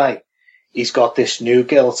anyway. He's got this new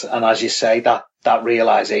guilt. And as you say, that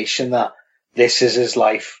realization that this is his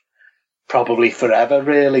life probably forever,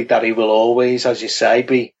 really, that he will always, as you say,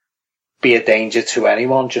 be a danger to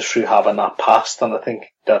anyone just through having that past. And I think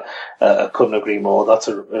that I couldn't agree more. That's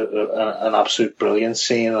an absolute brilliant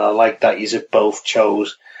scene. And I like that you both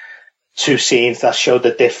chose two scenes that show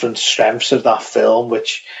the different strengths of that film,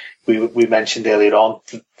 which we mentioned earlier on.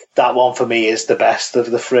 That one for me is the best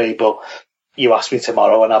of the three, but you ask me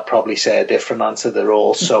tomorrow and I'll probably say a different answer. They're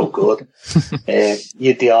all so good.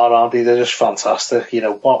 They are, aren't they? They're just fantastic.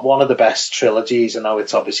 One of the best trilogies. I know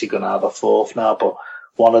it's obviously going to have a fourth now, but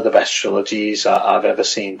one of the best trilogies I've ever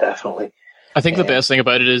seen, definitely. I think the best thing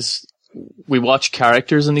about it is we watch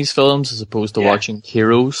characters in these films as opposed to watching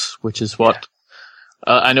heroes, which is what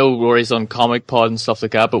I know Rory's on Comic Pod and stuff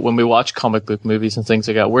like that, but when we watch comic book movies and things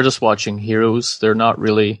like that, we're just watching heroes. They're not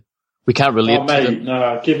really, we can't relate to them.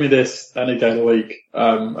 No, give me this any day of the week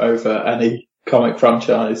over any comic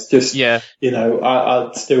franchise. Just, I'd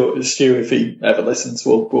Stu, if he ever listens,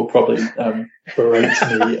 will probably berate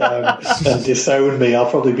me and disown me. I'll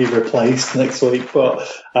probably be replaced next week. But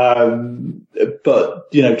truth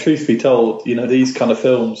be told, these kind of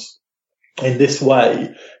films, in this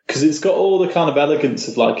way, because it's got all the kind of elegance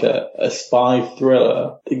of like a spy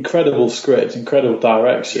thriller, incredible script, incredible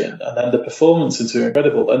direction, and then the performances are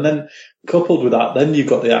incredible. And then coupled with that, then you've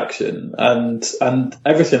got the action and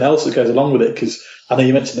everything else that goes along with it. Because I know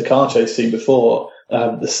you mentioned the car chase scene before,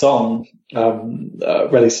 the song,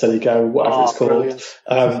 Ready, Steady, Go, whatever it's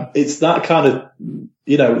called. It's that kind of,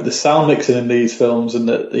 the sound mixing in these films and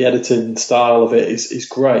the editing style of it is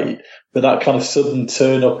great, but that kind of sudden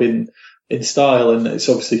turn up in style, and it's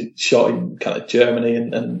obviously shot in kind of Germany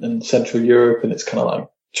and Central Europe, and it's kind of like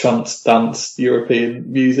trance dance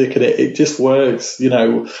European music, and it just works,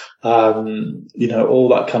 all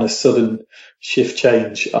that kind of sudden shift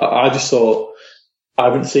change. I just thought, I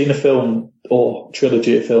haven't seen a film or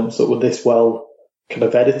trilogy of films that were this well kind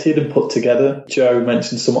of edited and put together. Joe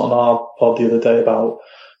mentioned something on our pod the other day about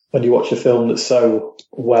when you watch a film that's so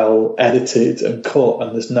well edited and cut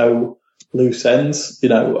and there's no loose ends,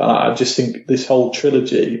 I just think this whole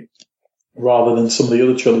trilogy, rather than some of the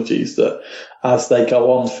other trilogies that as they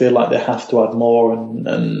go on feel like they have to add more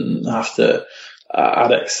and have to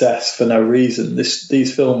add excess for no reason.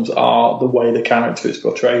 These films are the way the character is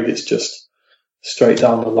portrayed. It's just straight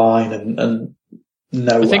down the line and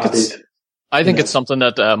no added. I think it's something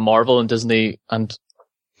that Marvel and Disney and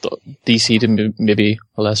DC to maybe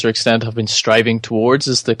a lesser extent have been striving towards,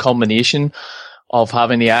 is the combination of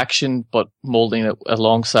having the action but molding it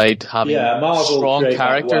alongside having strong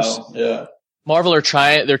characters. Well. Yeah. Marvel they're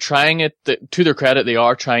trying it, to their credit, they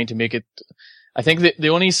are trying to make it. I think the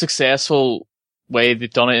only successful way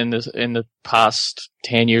they've done it in the past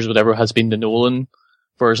 10 years, whatever, has been the Nolan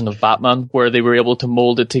version of Batman, where they were able to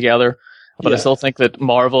mold it together. But I still think that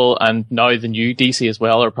Marvel and now the new DC as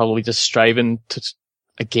well are probably just striving to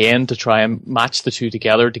try and match the two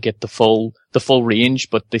together to get the full range,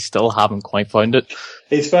 but they still haven't quite found it.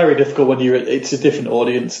 It's very difficult when it's a different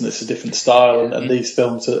audience and it's a different style, and these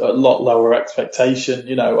films are a lot lower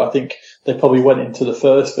expectation. I think they probably went into the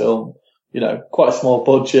first film, quite a small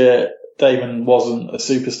budget. Damon wasn't a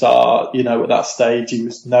superstar, at that stage. He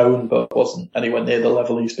was known, but wasn't anywhere near the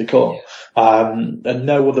level he's become. And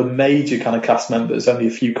no other major kind of cast members, only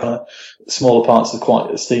a few kind of smaller parts of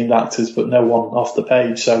quite esteemed actors, but no one off the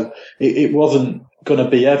page. So it wasn't going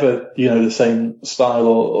to be ever, the same style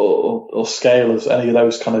or scale as any of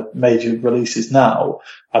those kind of major releases now.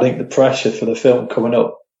 I think the pressure for the film coming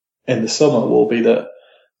up in the summer will be that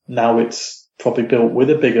now it's probably built with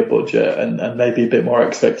a bigger budget and maybe a bit more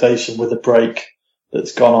expectation with a break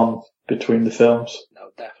that's gone on between the films.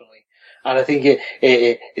 No, definitely. And I think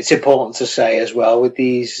it's important to say as well with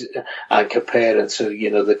these, and comparing to,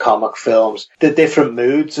 the comic films, the different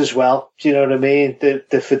moods as well. Do you know what I mean?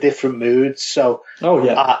 They're for different moods. So,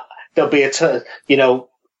 there'll be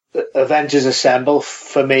Avengers Assemble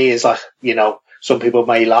for me is like, some people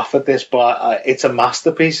may laugh at this, but it's a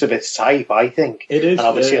masterpiece of its type, I think. It is. And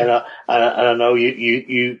obviously, and I know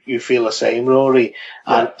you feel the same, Rory.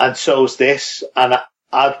 And so's this. And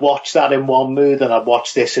I'd watch that in one mood and I'd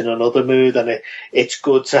watch this in another mood. And it's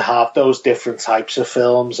good to have those different types of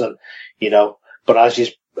films. And, but as you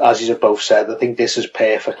have both said, I think this is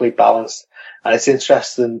perfectly balanced. And it's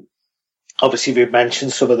interesting. Obviously, we've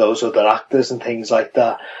mentioned some of those other actors and things like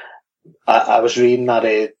that. I was reading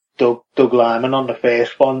that Doug Liman on the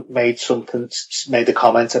first one made a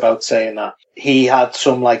comment about saying that he had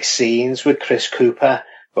some scenes with Chris Cooper,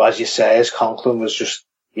 who, as you say, as Conklin was just,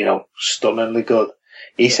 stunningly good.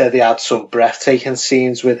 He said he had some breathtaking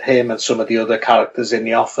scenes with him and some of the other characters in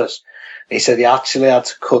The Office. He said he actually had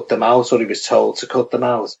to cut them out, or he was told to cut them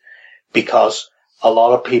out, because a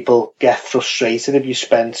lot of people get frustrated if you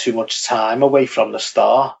spend too much time away from the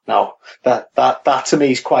star. Now, that to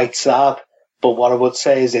me is quite sad. But what I would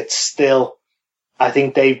say is it's still, I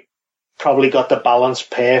think they probably got the balance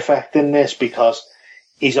perfect in this, because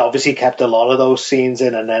he's obviously kept a lot of those scenes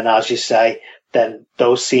in. And then, as you say, then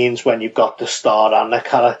those scenes when you've got the star and the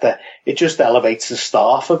character, it just elevates the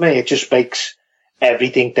star for me. It just makes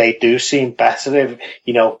everything they do seem better.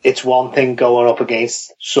 It's one thing going up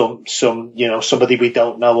against somebody we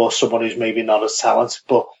don't know, or someone who's maybe not as talented,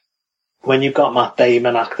 but when you've got Matt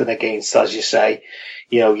Damon acting against, as you say,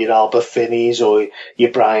 your Albert Finneys or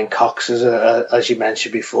your Brian Coxes, as you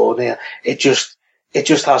mentioned before, there, it just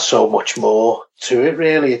has so much more to it,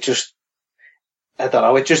 really. It just, I don't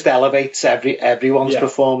know, it just elevates everyone's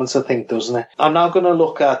performance, I think, doesn't it? I'm now going to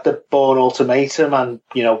look at the Bourne Ultimatum and,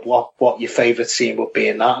 what your favourite scene would be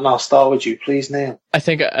in that, and I'll start with you, please, Neil. I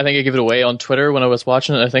think I gave it away on Twitter when I was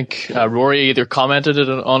watching it. I think Rory either commented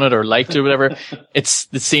on it or liked it or whatever. It's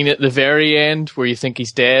the scene at the very end where you think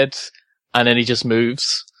he's dead, and then he just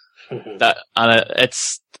moves.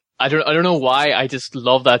 I don't know why. I just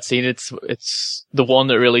love that scene. It's the one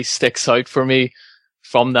that really sticks out for me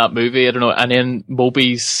from that movie. I don't know. And then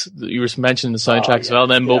Moby's, you were mentioning the soundtrack as well.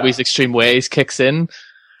 And then Moby's Extreme Ways kicks in.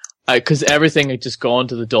 Cause everything had just gone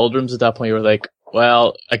to the doldrums at that point. You were like,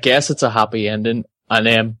 well, I guess it's a happy ending. And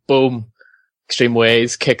then boom, Extreme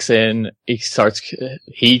Ways kicks in. He starts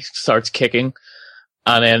kicking,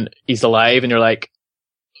 and then he's alive. And you're like,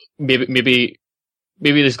 maybe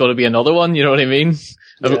there's going to be another one. You know what I mean?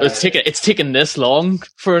 Yeah. It's taken this long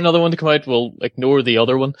for another one to come out. We'll ignore the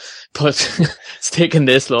other one, but it's taken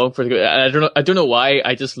this long for. And I don't know why.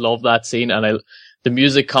 I just love that scene, and the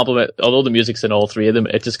music although the music's in all three of them,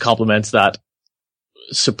 it just complements that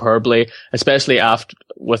superbly, especially after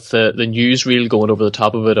with the newsreel going over the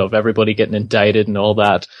top of it, of everybody getting indicted and all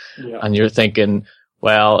that. Yeah. And you're thinking,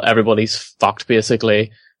 well, everybody's fucked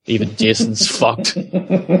basically. Even Jason's fucked.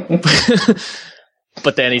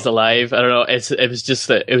 But then he's alive. I don't know.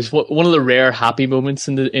 It was one of the rare happy moments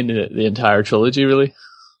in the entire trilogy, really.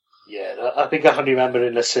 Yeah, I think I can remember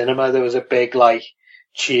in the cinema there was a big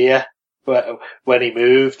cheer when he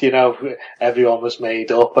moved. You know, everyone was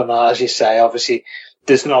made up, and as you say, obviously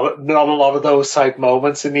there's not a lot of those type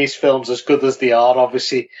moments in these films. As good as they are,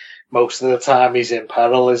 obviously most of the time he's in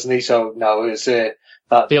peril, isn't he? So no, it's the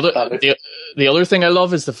other thing I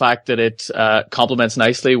love is the fact that it complements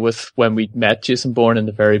nicely with when we met Jason Bourne in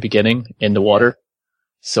the very beginning in the water.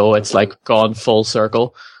 So it's like gone full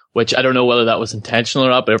circle, which I don't know whether that was intentional or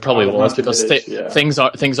not, but it probably was, because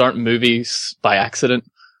things aren't movies by accident.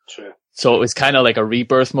 True. So it was kind of like a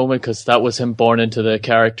rebirth moment, because that was him born into the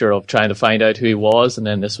character of trying to find out who he was, and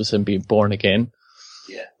then this was him being born again.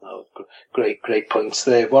 Yeah, great points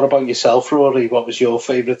there. What about yourself, Rory? What was your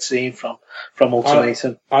favourite scene from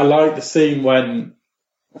Ultimatum? I like the scene when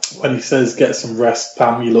he says, "Get some rest,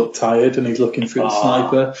 Pam. You look tired," and he's looking through the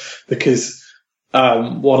sniper, because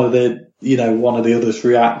one of the others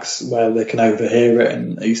reacts where they can overhear it,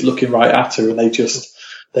 and he's looking right at her, and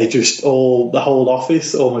the whole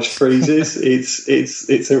office almost freezes.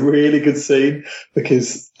 It's a really good scene,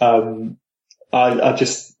 because I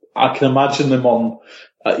can imagine them on.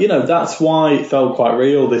 That's why it felt quite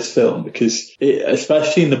real, this film, because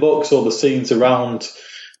especially in the books, all the scenes around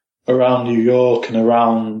New York and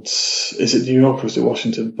around, is it New York or is it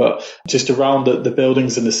Washington? But just around the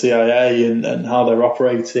buildings in the CIA and how they're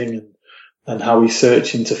operating and how he's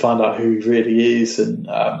searching to find out who he really is. And,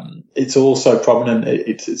 it's also prominent.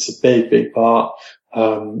 It's a big part,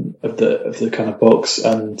 of the kind of books.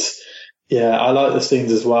 And yeah, I like the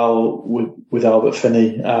scenes as well with Albert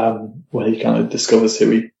Finney, where he kind of discovers who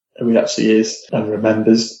he actually is and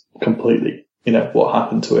remembers completely, what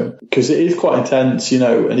happened to him. Because it is quite intense,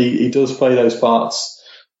 and he does play those parts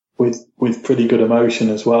with pretty good emotion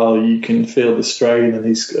as well. You can feel the strain, and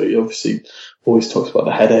he obviously always talks about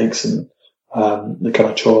the headaches and the kind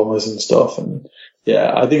of traumas and stuff. And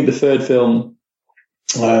yeah, I think the third film,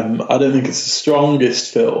 I don't think it's the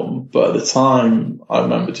strongest film, but at the time I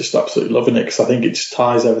remember just absolutely loving it, because I think it just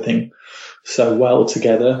ties everything so well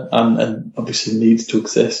together, and obviously needs to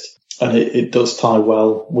exist. And it does tie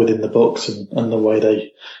well within the books and the way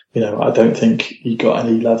they, I don't think you got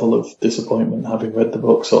any level of disappointment having read the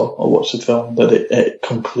books or watched the film, that it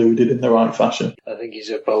concluded in the right fashion. I think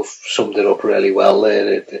he's both summed it up really well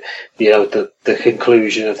there. The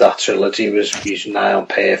conclusion of that trilogy was nigh on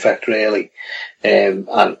perfect, really. And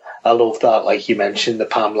I love that, like you mentioned, the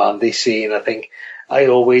Pam Landy scene. I think I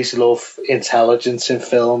always love intelligence in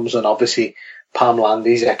films, and obviously Pam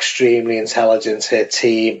Landy's extremely intelligent. Her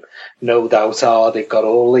team, no doubt, they've got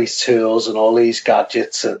all these tools and all these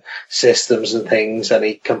gadgets and systems and things, and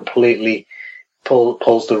he completely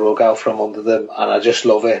pulls the rug out from under them. And I just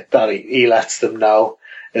love it that he lets them know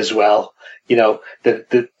as well, in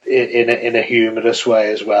a humorous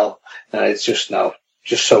way as well. It's just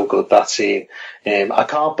so good, that scene. I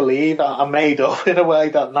can't believe I made up in a way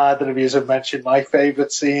that neither of you have mentioned my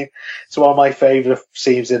favourite scene. It's one of my favourite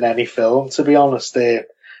scenes in any film, to be honest.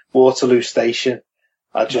 Waterloo Station.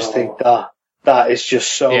 I just think that is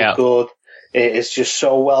just so good. It is just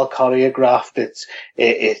so well choreographed.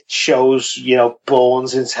 It shows,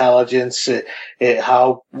 Bourne's intelligence,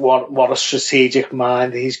 what a strategic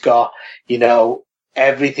mind he's got,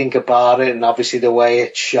 everything about it, and obviously the way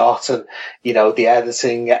it's shot, and the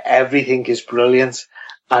editing, everything is brilliant,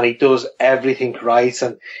 and he does everything right.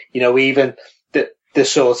 And even the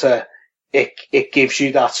sort of it gives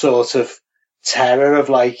you that sort of terror of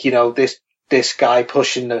this guy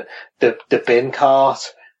pushing the bin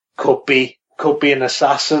cart could be an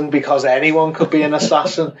assassin, because anyone could be an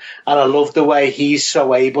assassin. And I love the way he's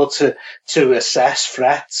so able to assess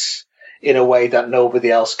threats in a way that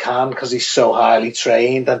nobody else can because he's so highly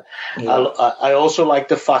trained. And I also like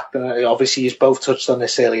the fact that, obviously, you've both touched on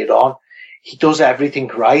this earlier on, he does everything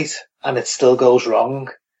right and it still goes wrong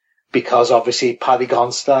because, obviously, Paddy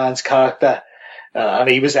Considine's character, and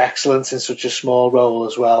he was excellent in such a small role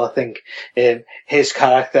as well. I think his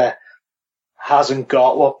character hasn't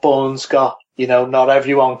got what Bourne's got. You know, not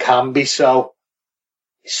everyone can be so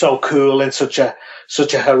cool in such a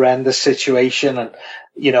horrendous situation. And,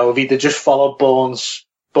 you know, if he'd have just followed Bourne's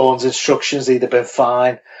instructions, he'd have been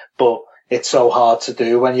fine. But it's so hard to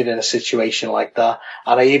do when you're in a situation like that.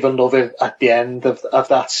 And I even love it at the end of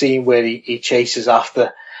that scene where he chases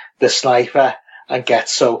after the sniper and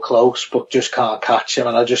gets so close, but just can't catch him.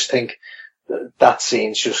 And I just think that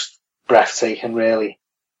scene's just breathtaking, really.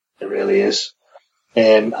 It really is.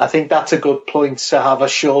 I think that's a good point to have a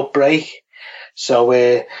short break.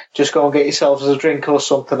 So just go and get yourselves a drink or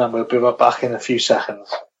something and we'll be right back in a few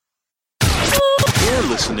seconds. You're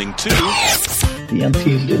listening to The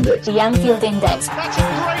Anfield Index. The Anfield Index.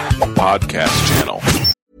 podcast channel.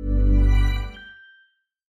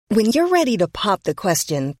 When you're ready to pop the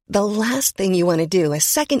question, the last thing you want to do is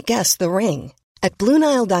second-guess the ring. At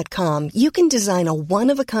BlueNile.com, you can design a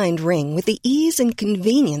one-of-a-kind ring with the ease and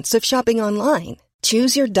convenience of shopping online.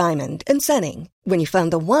 Choose your diamond and setting. When you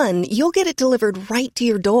find the one, you'll get it delivered right to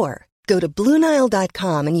your door. Go to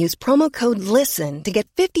BlueNile.com and use promo code LISTEN to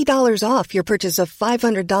get $50 off your purchase of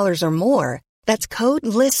 $500 or more. That's code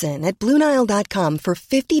LISTEN at BlueNile.com for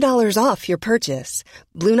 $50 off your purchase.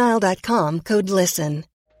 BlueNile.com, code LISTEN.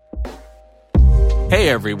 Hey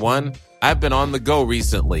everyone, I've been on the go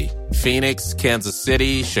recently. Phoenix, Kansas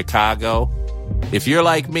City, Chicago. If you're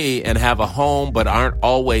like me and have a home but aren't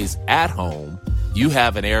always at home, you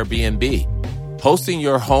have an Airbnb. Hosting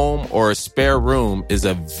your home or a spare room is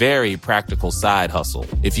a very practical side hustle.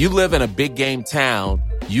 If you live in a big game town,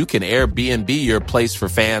 you can Airbnb your place for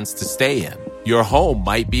fans to stay in. Your home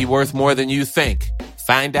might be worth more than you think.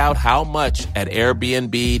 Find out how much at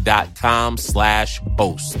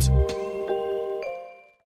airbnb.com/host.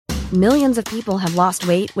 Millions of people have lost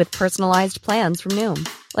weight with personalized plans from Noom.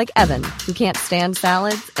 Like Evan, who can't stand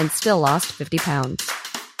salads and still lost 50 pounds.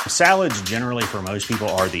 Salads generally for most people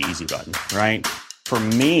are the easy button, right? For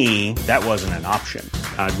me, that wasn't an option.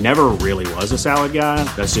 I never really was a salad guy.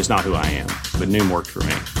 That's just not who I am. But Noom worked for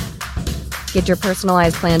me. Get your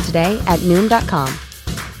personalized plan today at Noom.com.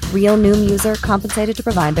 Real Noom user compensated to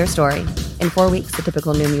provide their story. In 4 weeks, the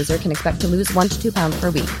typical Noom user can expect to lose 1 to 2 pounds per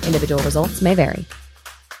week. Individual results may vary.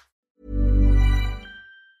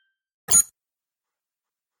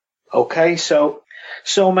 Okay, so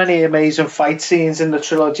many amazing fight scenes in the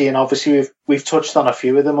trilogy, and obviously we've touched on a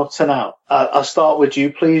few of them up to now. I'll start with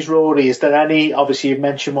you, please, Rory. Is there any? Obviously, you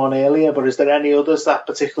mentioned one earlier, but is there any others that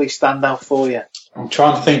particularly stand out for you? I'm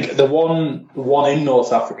trying to think. The one in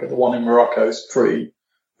North Africa, the one in Morocco, is pretty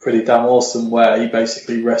damn awesome. Where he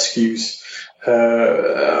basically rescues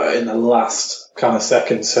her in the last kind of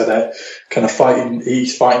second, so they're kind of fighting.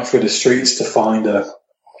 He's fighting through the streets to find her,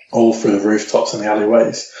 all through the rooftops and the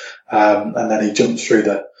alleyways. And then he jumps through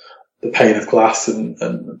the pane of glass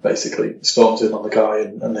and basically storms in on the guy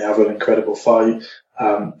and they have an incredible fight.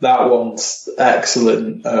 That one's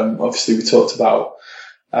excellent. Obviously we talked about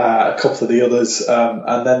a couple of the others.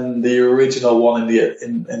 And then the original one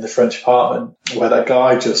in the French apartment where that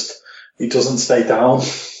guy he doesn't stay down.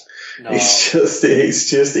 No. It's just,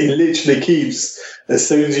 he literally keeps, as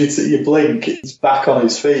soon as you blink, he's back on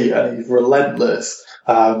his feet and he's relentless.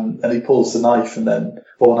 And he pulls the knife and then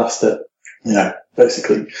Bourne has to,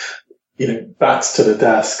 basically, backs to the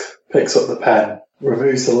desk, picks up the pen,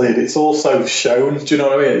 removes the lid. It's also shown, do you know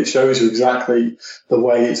what I mean? It shows you exactly the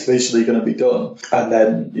way it's visually going to be done. And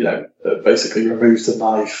then, basically removes the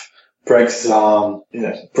knife, breaks his arm,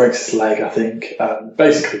 breaks his leg, I think,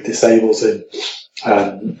 basically disables him.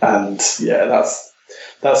 And that's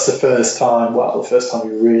the first time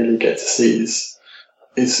we really get to see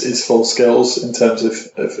his full skills in terms of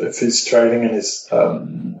his training and his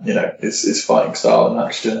fighting style and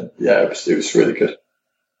action. Yeah, it was really good.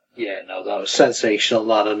 Yeah, no, that was sensational,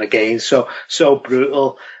 that, and again, so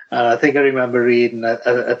brutal. And I think I remember reading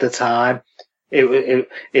at the time, it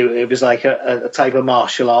was like a type of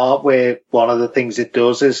martial art where one of the things it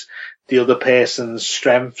does is the other person's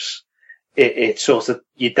strengths. It sort of,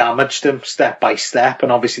 you damage them step by step,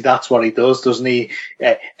 and obviously that's what he does, doesn't he?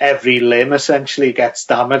 Every limb essentially gets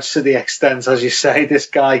damaged to the extent, as you say, this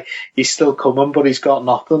guy, he's still coming, but he's got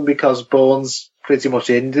nothing because Bourne's pretty much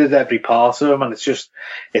injured every part of him, and it's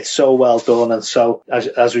so well done, and so,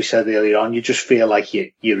 as we said earlier on, you just feel like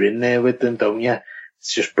you're in there with them, don't you?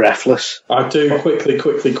 it's just breathless. I do quickly.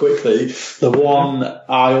 The one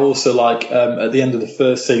I also like at the end of the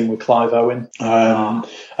first scene with Clive Owen, and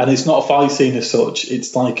it's not a fight scene as such.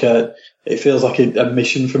 It's like it feels like a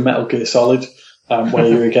mission from Metal Gear Solid, where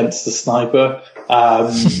you're against the sniper, and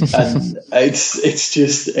it's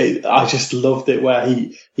just I just loved it where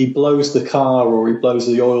he blows the car or he blows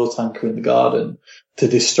the oil tanker in the garden to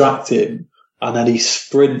distract him, and then he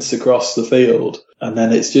sprints across the field. And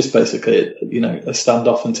then it's just basically, a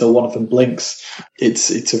standoff until one of them blinks.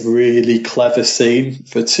 It's a really clever scene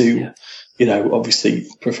for two, obviously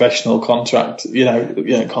professional contractors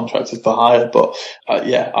for hire. But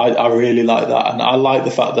I really like that. And I like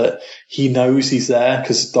the fact that he knows he's there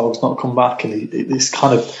because the dog's not come back, and this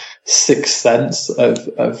kind of sixth sense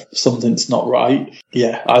of something's not right.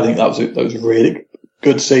 Yeah, I think that was a really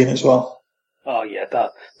good scene as well. Oh yeah,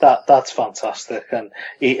 that's fantastic. And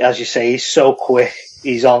as you say, he's so quick.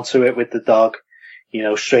 He's onto it with the dog,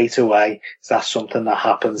 straight away. That's something that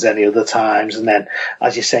happens any other times. And then,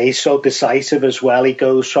 as you say, he's so decisive as well.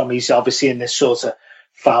 He's obviously in this sort of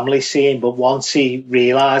family scene, but once he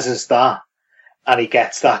realizes that and he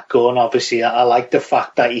gets that gun, obviously I like the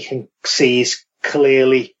fact that you can see he's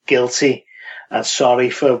clearly guilty and sorry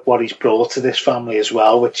for what he's brought to this family as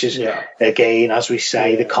well, which is, again, as we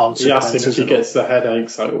say, the consequences. Yes, if he gets the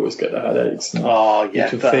headaches, I always get the headaches. Oh, yeah.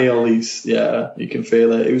 You can feel you can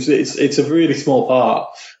feel it. It's a really small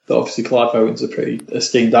part, but obviously Clive Owen's a pretty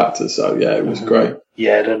esteemed actor, so yeah, it was great.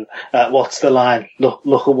 Yeah, and what's the line? Look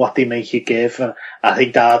at what they make you give. And I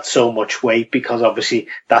think that had so much weight because obviously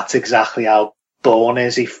that's exactly how Bourne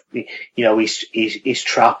is. He's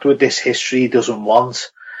trapped with this history he doesn't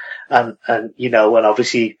want. And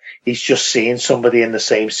obviously he's just seeing somebody in the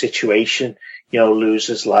same situation, lose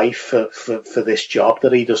his life for this job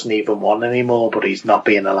that he doesn't even want anymore, but he's not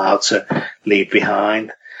being allowed to leave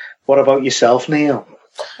behind. What about yourself, Neil?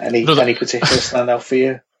 Any particular stand out for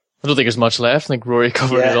you? I don't think there's much left. I think Rory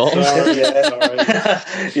covered it all.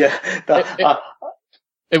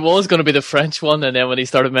 It was going to be the French one, and then when he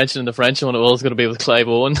started mentioning the French one, it was going to be with Clive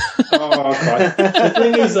Owen. Christ.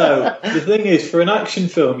 The thing is, for an action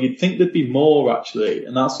film, you'd think there'd be more, actually,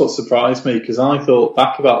 and that's what surprised me, because I thought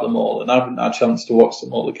back about them all, and I haven't had a chance to watch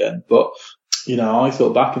them all again, but, I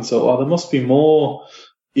thought back and thought, there must be more,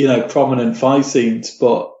 prominent fight scenes,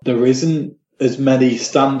 but there isn't as many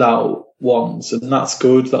standout ones, and that's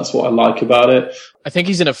good. That's what I like about it. I think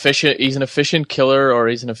he's an efficient killer, or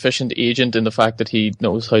he's an efficient agent in the fact that he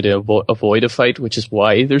knows how to avoid a fight, which is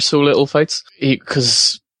why there's so little fights.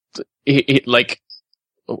 This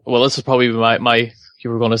is probably my you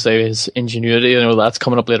were going to say his ingenuity. I know that's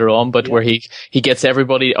coming up later on, but where he gets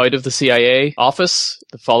everybody out of the CIA office,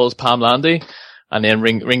 that follows Pam Landy, and then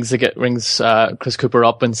rings Chris Cooper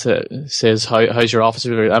up and says, how's your office?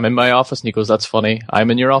 I'm in my office. And he goes, that's funny.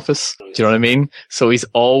 I'm in your office. Do you know what I mean? So he's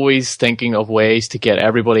always thinking of ways to get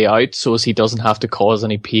everybody out so as he doesn't have to cause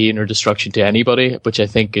any pain or destruction to anybody, which I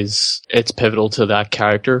think it's pivotal to that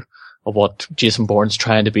character of what Jason Bourne's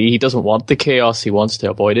trying to be. He doesn't want the chaos. He wants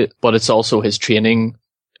to avoid it, but it's also his training.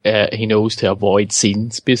 He knows to avoid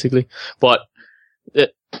scenes, basically. But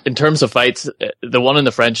in terms of fights, the one in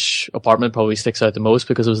the French apartment probably sticks out the most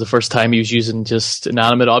because it was the first time he was using just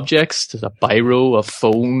inanimate objects, a biro, a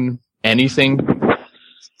phone, anything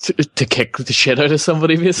to kick the shit out of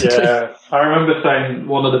somebody, basically. Yeah, I remember saying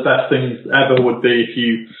one of the best things ever would be if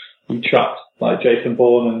you trapped like Jason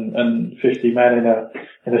Bourne and 50 men in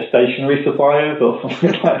a stationery suppliers or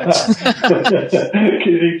something like that.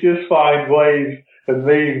 Because he just finds ways and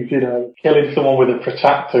means, killing someone with a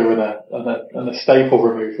protractor and a staple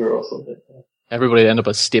remover or something. Everybody end up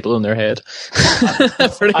a staple in their head.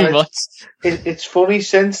 Pretty much. It's funny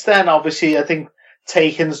since then, obviously, I think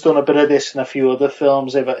Taken's done a bit of this in a few other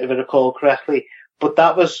films, if I recall correctly. But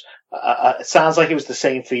that was, it sounds like it was the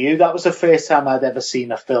same for you. That was the first time I'd ever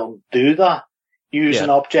seen a film do that. Use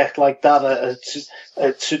an object like that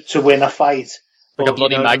to win a fight. Like a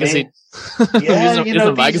bloody magazine. I mean? Yeah, use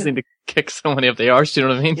a magazine to kick somebody up the arse, do you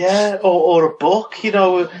know what I mean? Yeah, or a book,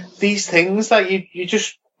 these things that it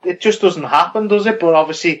just doesn't happen, does it? But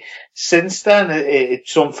obviously, since then,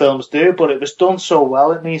 some films do, but it was done so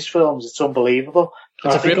well in these films, it's unbelievable.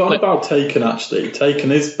 I forgot about Taken, actually.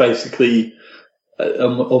 Taken is basically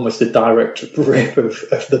almost a direct rip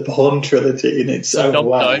of the Bourne trilogy in its own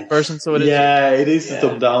way. Dumbed down version, so it is. Yeah, it is the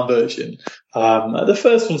dumbed down version. The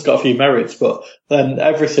first one's got a few merits, but then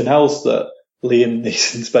everything else that Liam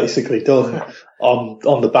Neeson's basically done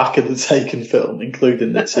on the back of the Taken film,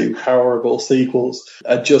 including the two horrible sequels,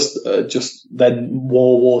 are just then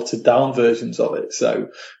more watered down versions of it. So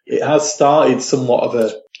it has started somewhat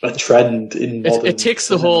of a trend in modern It takes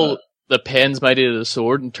the whole the pen's mighty to the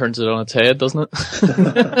sword and turns it on its head, doesn't it?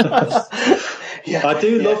 Yeah, I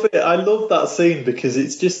do love it. I love that scene because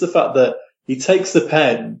it's just the fact that he takes the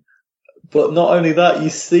pen, but not only that, you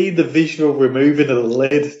see the visual removing of the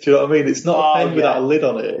lid. Do you know what I mean? It's not a pen without a lid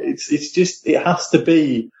on it. It's just, it has to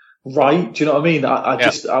be right. Do you know what I mean?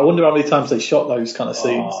 I wonder how many times they shot those kind of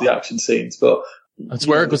scenes, the action scenes, but that's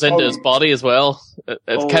where it goes into his body as well.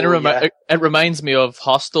 It reminds me of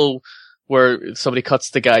Hostel, where somebody cuts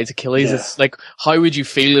the guy's Achilles. Yeah. It's like, how would you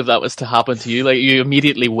feel if that was to happen to you? Like, you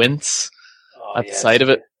immediately wince at the sight of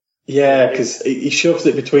it. Yeah, because he shoves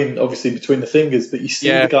it between the fingers, but you see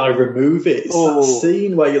the guy remove it. It's that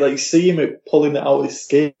scene where you see him pulling it out of his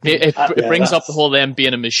skin. It brings up the whole them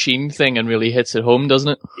being a machine thing and really hits it home,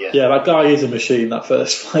 doesn't it? Yeah, that guy is a machine, that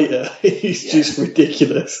first fighter. He's just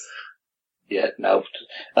ridiculous. Yeah, no,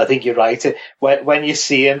 I think you're right. When you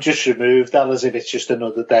see him just remove that as if it's just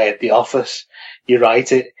another day at the office, you're right.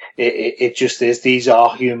 It just is. These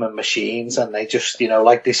are human machines, and they just,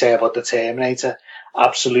 like they say about the Terminator,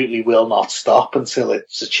 absolutely will not stop until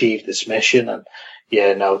it's achieved its mission. And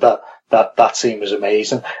that scene was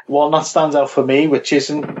amazing. One that stands out for me, which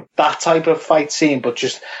isn't that type of fight scene, but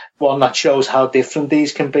just one that shows how different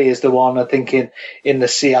these can be, is the one I think in the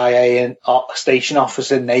CIA station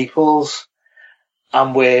office in Naples.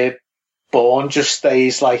 And where Bourne just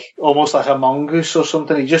stays almost like a mongoose or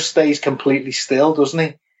something. He just stays completely still, doesn't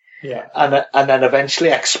he? Yeah. And then eventually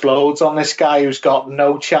explodes on this guy who's got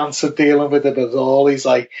no chance of dealing with it at all. He's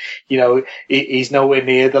he's nowhere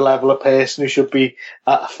near the level of person who should be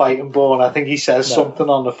at a fighting Bourne. I think he says something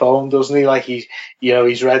on the phone, doesn't he? Like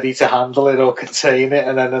he's ready to handle it or contain it.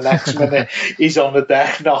 And then the next minute he's on the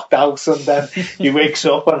deck, knocked out, and then he wakes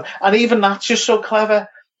up. And even that's just so clever.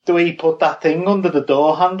 Do he put that thing under the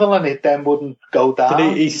door handle and it then wouldn't go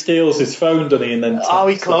down? He steals his phone, doesn't he? And then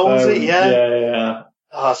he clones it, yeah. Yeah.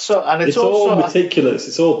 And it's all meticulous.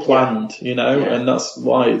 It's all planned, and that's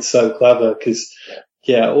why it's so clever. Because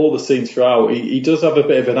all the scenes throughout, he does have a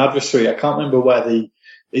bit of an adversary. I can't remember where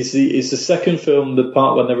is the second film the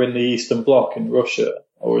part when they're in the Eastern Bloc in Russia,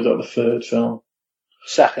 or is that the third film?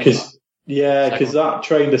 Second. Because that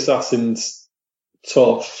trained assassin's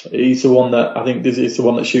tough. He's the one that I think is the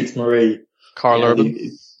one that shoots Marie. Karl Urban.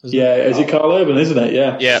 Is it Karl Urban, isn't it?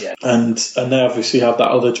 Yeah. And they obviously have that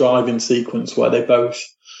other driving sequence where they both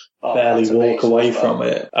barely walk away from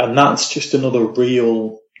it, and that's just another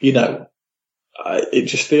real. It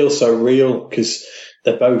just feels so real because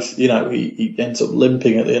they're both. He ends up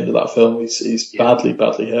limping at the end of that film. He's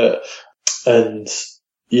badly hurt, and.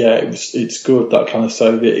 Yeah, it's good, that kind of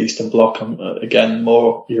Soviet Eastern Bloc, and again,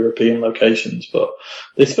 more European locations. But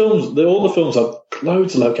all the films have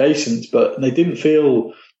loads of locations, but they didn't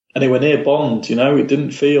feel anywhere near Bond, It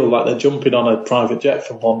didn't feel like they're jumping on a private jet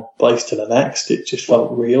from one place to the next. It just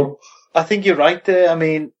felt real. I think you're right there. I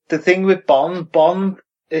mean, the thing with Bond,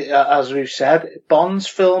 as we've said, Bond's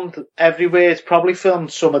filmed everywhere. It's probably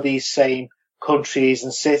filmed some of these same countries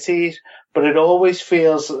and cities, but it always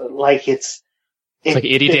feels like it's like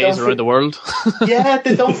 80 days around the world. Yeah,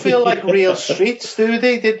 they don't feel like real streets, do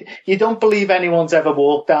they? You don't believe anyone's ever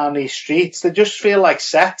walked down these streets. They just feel like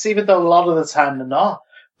sets, even though a lot of the time they're not.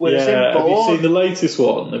 Whereas in Bourne, have you seen the latest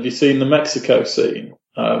one? Have you seen the Mexico scene?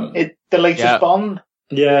 The latest Bond?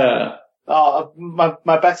 Yeah. Oh,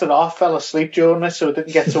 my better half fell asleep during it, so I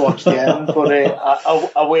didn't get to watch the end. But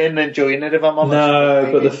I wasn't enjoying it, if I'm honest. No,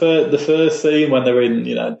 but the first scene when they're in,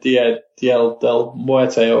 Dia del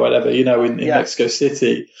Muerte or whatever, in Mexico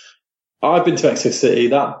City. I've been to Mexico City.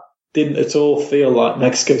 That didn't at all feel like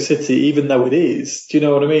Mexico City, even though it is. Do you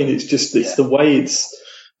know what I mean? It's just the way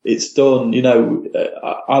it's done.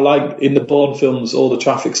 I like in the Bourne films, all the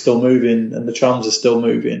traffic's still moving and the trams are still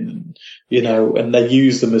moving. And they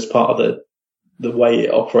use them as part of the way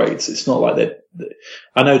it operates. It's not like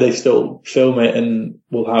I know they still film it and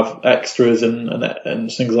will have extras and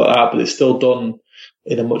things like that, but it's still done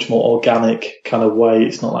in a much more organic kind of way.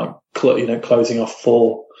 It's not like, closing off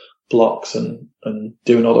 4 blocks and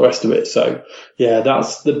doing all the rest of it. So yeah,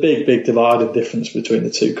 that's the big divide and difference between the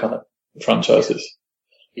two kind of franchises.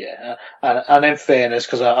 Yeah. And in fairness,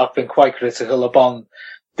 because I've been quite critical of Bond,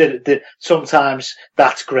 sometimes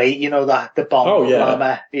that's great, that the Bond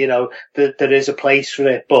drama, there is a place for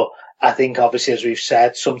it, but I think obviously, as we've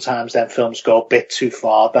said, sometimes then films go a bit too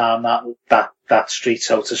far down that street,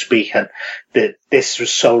 so to speak, and this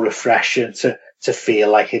was so refreshing to feel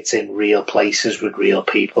like it's in real places with real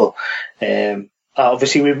people.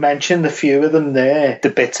 Obviously, we've mentioned a few of them there, the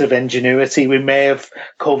bits of ingenuity. We may have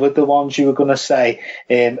covered the ones you were going to say.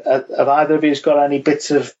 Have either of you got any bits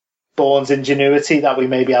of Bourne's ingenuity that we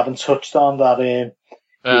maybe haven't touched on that you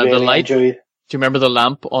really enjoyed? Do you remember the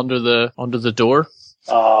lamp under the door?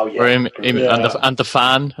 Oh yeah, and the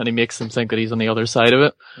fan, and he makes them think that he's on the other side of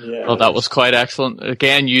it. Yeah, well, that was quite excellent.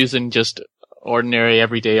 Again, using just ordinary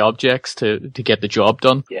everyday objects to get the job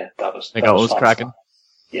done. Yeah, that was cracking.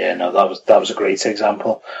 Yeah, no, that was a great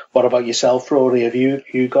example. What about yourself, Rory? Have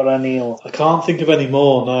you got any? Or? I can't think of any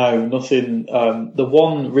more. No, nothing. The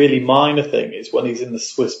one really minor thing is when he's in the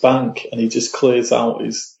Swiss bank and he just clears out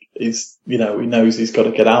his he knows he's got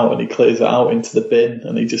to get out and he clears it out into the bin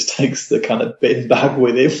and he just takes the kind of bin bag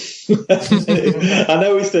with him. I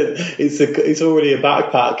know it's already a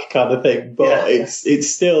backpack kind of thing, but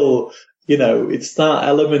it's still, it's that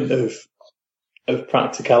element of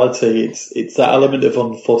practicality. It's that element of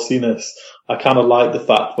unfussiness. I kind of like the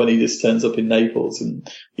fact when he just turns up in Naples and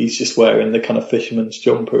he's just wearing the kind of fisherman's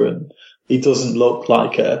jumper and he doesn't look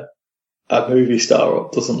like a movie star, or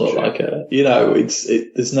doesn't look like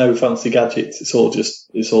there's no fancy gadgets. It's all just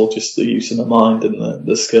the use of the mind and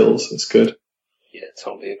the skills. It's good. Yeah,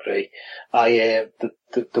 totally agree.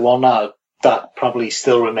 The one that probably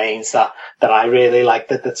still remains that I really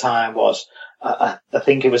liked at the time was, I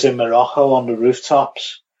think it was in Morocco on the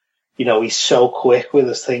rooftops. He's so quick with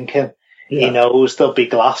his thinking. Yeah. He knows there'll be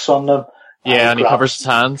glass on them. Yeah, and he covers his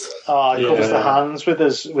hands. Oh, he covers the hands with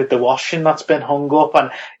the washing that's been hung up. And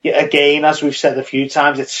again, as we've said a few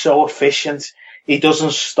times, it's so efficient. He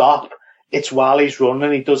doesn't stop. It's while he's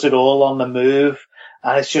running. He does it all on the move.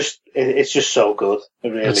 And it's just so good. It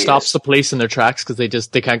really stops the police in their tracks because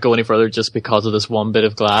they can't go any further just because of this one bit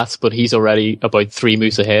of glass. But he's already about 3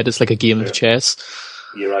 moves ahead. It's like a game of chess.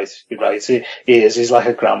 You're right. He is. He's like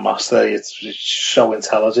a grandmaster. It's so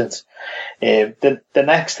intelligent. The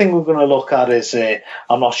next thing we're going to look at is,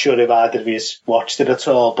 I'm not sure if either of you watched it at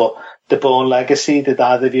all, but The Bourne Legacy. Did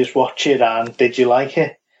either of you watch it, and did you like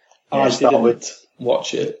it? I didn't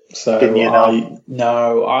watch it. So didn't you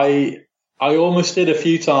I almost did a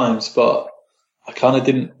few times, but I kind of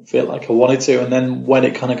didn't feel like I wanted to. And then when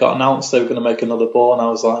it kind of got announced they were going to make another Bourne, I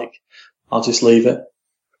was like, I'll just leave it.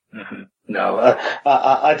 Mm-hmm. No,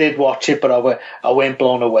 I did watch it, but I weren't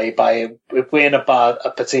blown away by it. It weren't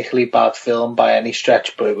a particularly bad film by any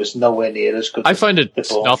stretch, but it was nowhere near as good. I found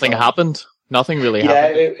nothing happened. Nothing really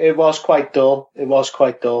happened. Yeah, it was quite dull.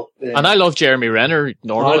 And I love Jeremy Renner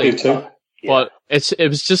normally. I do too. But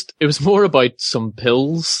it was more about some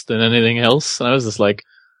pills than anything else. And I was just like,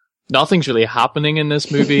 nothing's really happening in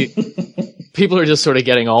this movie. People are just sort of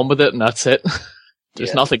getting on with it and that's it.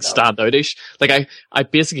 There's nothing standoutish. Like I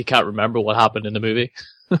basically can't remember what happened in the movie.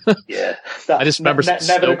 Yeah. I just remember some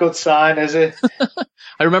never snow. A good sign, is it?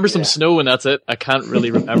 I remember some snow and that's it. I can't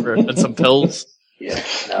really remember and some pills. Yeah,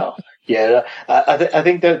 no. Yeah, I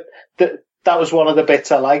think that was one of the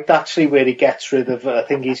bits I liked actually, where he gets rid of, I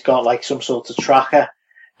think he's got like some sort of tracker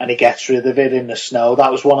and he gets rid of it in the snow.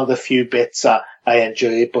 That was one of the few bits that I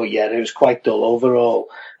enjoyed, but yeah, it was quite dull overall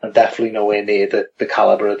and definitely nowhere near the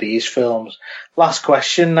caliber of these films. Last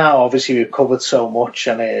question now, obviously we've covered so much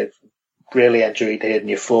and I've really enjoyed hearing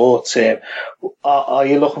your thoughts. Are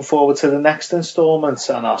you looking forward to the next instalment?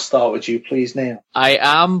 And I'll start with you, please, Neil. I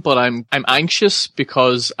am, but I'm anxious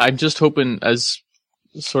because I'm just hoping, as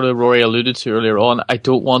sort of Rory alluded to earlier on, I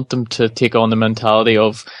don't want them to take on the mentality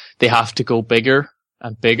of they have to go bigger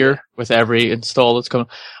and bigger with every install that's coming.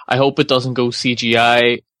 I hope it doesn't go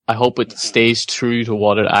CGI. I hope it stays true to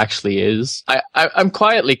what it actually is. I'm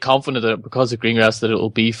quietly confident that because of Greengrass that it will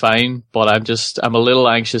be fine, but I'm a little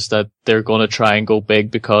anxious that they're going to try and go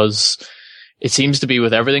big because it seems to be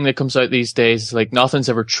with everything that comes out these days, like nothing's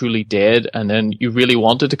ever truly dead. And then you really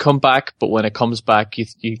want it to come back, but when it comes back,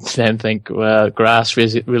 you then think, well, grass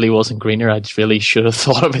really wasn't greener. I just really should have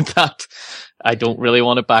thought about that. I don't really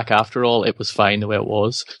want it back after all. It was fine the way it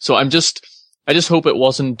was. So I just hope it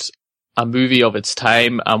wasn't a movie of its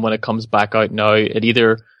time, and when it comes back out now, it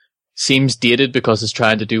either seems dated because it's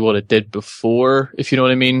trying to do what it did before, if you know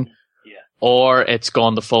what I mean, or it's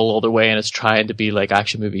gone the full other way and it's trying to be like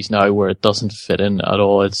action movies now where it doesn't fit in at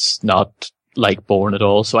all. It's not like Bourne at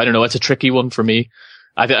all. So I don't know. It's a tricky one for me.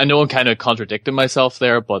 I know I'm kind of contradicting myself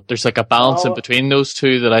there, but there's like a balance in between those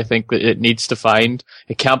two that I think that it needs to find.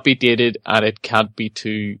 It can't be dated and it can't be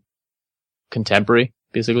too contemporary,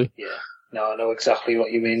 basically. Yeah. No, I know exactly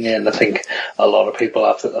what you mean, and I think a lot of people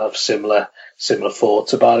have similar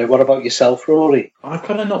thoughts about it. What about yourself, Rory? I've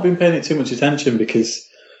kind of not been paying it too much attention because,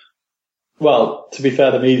 well, to be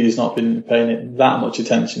fair, the media's not been paying it that much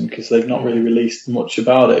attention because they've not really released much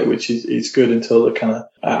about it, which is good until the kind of,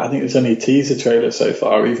 I think there's only a teaser trailer so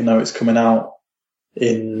far, even though it's coming out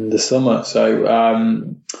in the summer. So,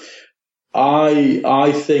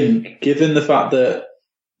 I think, given the fact that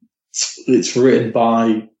it's written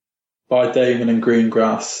by by Damon and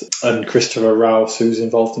Greengrass and Christopher Rouse, who's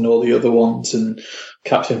involved in all the other ones, and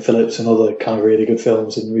Captain Phillips and other kind of really good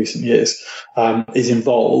films in recent years, is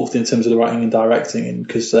involved in terms of the writing and directing, and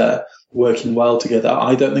because they're working well together.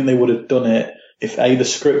 I don't think they would have done it if the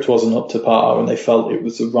script wasn't up to par and they felt it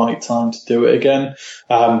was the right time to do it again,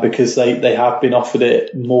 because they have been offered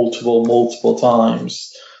it multiple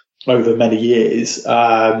times over many years.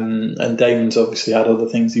 And Damon's obviously had other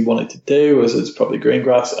things he wanted to do, as it's probably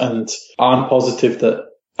Greengrass. And I'm positive that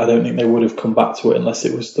I don't think they would have come back to it unless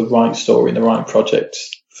it was the right story and the right project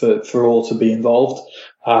for all to be involved.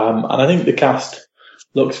 And I think the cast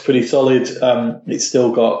looks pretty solid. It's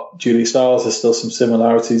still got Julia Stiles. There's still some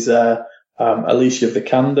similarities there. Alicia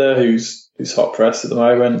Vikander, who's hot press at the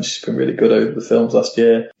moment. She's been really good over the films last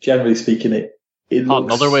year. Generally speaking, it looks... Hot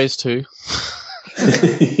in other ways too.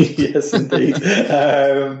 Yes, indeed.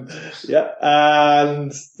 Yeah,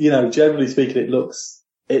 and generally speaking, it looks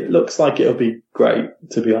like it'll be great,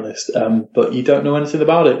 to be honest. But you don't know anything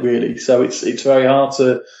about it really, so it's very hard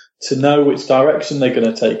to know which direction they're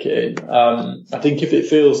going to take it in. I think if it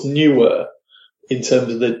feels newer in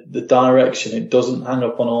terms of the direction, it doesn't hang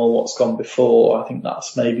up on all what's gone before. I think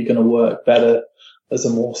that's maybe going to work better as a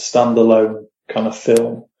more standalone kind of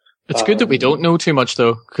film. It's good that we don't know too much,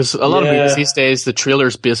 though, because a lot of movies these days, the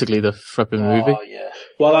trailer's basically the flipping movie. Yeah.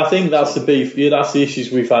 Well, I think that's the beef. Yeah, that's the issues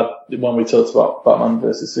we've had when we talked about Batman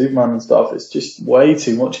versus Superman and stuff. It's just way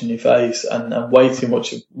too much in your face and way too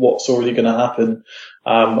much of what's already going to happen,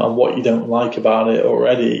 and what you don't like about it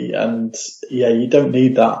already. And yeah, you don't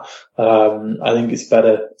need that. I think it's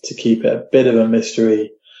better to keep it a bit of a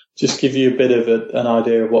mystery. Just give you a bit of an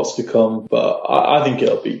idea of what's to come, but I think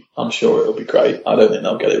I'm sure it'll be great. I don't think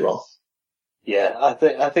they'll get it wrong. Yeah, I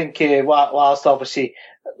think whilst obviously,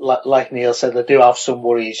 like Neil said, they do have some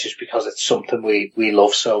worries just because it's something we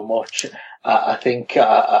love so much. I think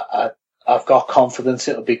I've got confidence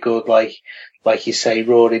it'll be good, like you say,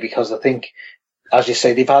 Rory, because I think, as you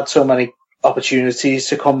say, they've had so many opportunities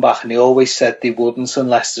to come back, and they always said they wouldn't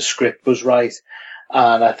unless the script was right.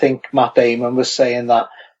 And I think Matt Damon was saying that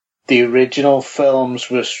the original films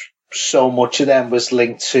was so much of them was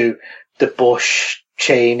linked to the Bush,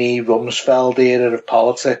 Cheney, Rumsfeld era of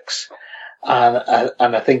politics, and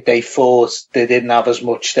I think they thought they didn't have as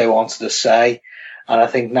much they wanted to say, and I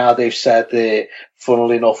think now they've said,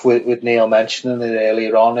 funnily enough, with Neil mentioning it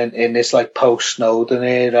earlier on, in this like post Snowden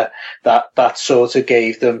era, that sort of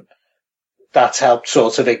gave them, that's helped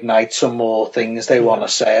sort of ignite some more things they want to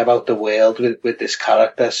say about the world with this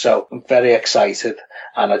character. So I'm very excited,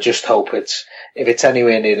 and I just hope if it's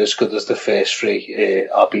anywhere near as good as the first three,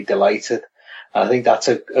 I'll be delighted. And I think that's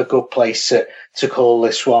a good place to call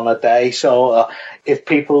this one a day. So if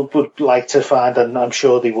people would like to find, and I'm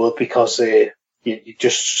sure they would, because you're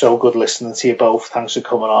just so good listening to you both. Thanks for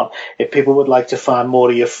coming on. If people would like to find more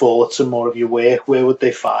of your thoughts and more of your work, where would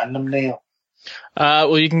they find them, Neil?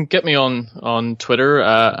 Well, you can get me on Twitter.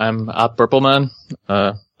 I'm at Burpleman.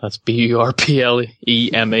 That's BURPLEMAN.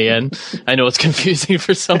 I know it's confusing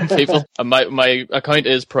for some people. My account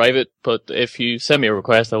is private, but if you send me a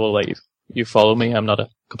request, I will let you follow me. I'm not a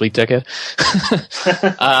complete dickhead.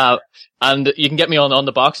 And you can get me on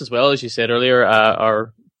the box as well, as you said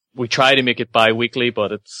earlier. We try to make it bi-weekly,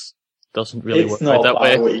 but it's doesn't really work out that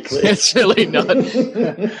way. It's really not.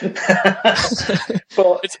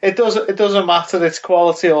 But it doesn't matter. It's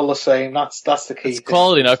quality all the same. That's the key. It's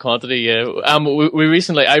quality, not quantity. Yeah. I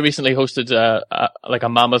recently hosted like a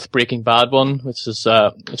mammoth Breaking Bad one, which is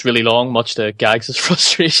it's really long, much to Gags'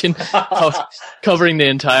 frustration, covering the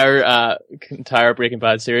entire Breaking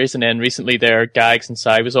Bad series. And then recently there, Gags and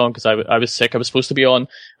Si was on because I was sick. I was supposed to be on,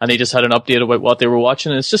 and they just had an update about what they were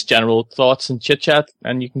watching. And it's just general thoughts and chit chat,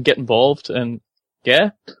 and you can get involved. And yeah,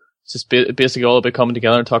 it's just basically all about coming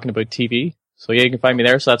together and talking about TV. So yeah, you can find me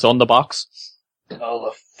there. So that's On the Box.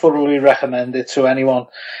 I'll thoroughly recommend it to anyone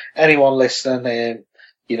listening.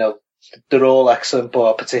 They're all excellent, but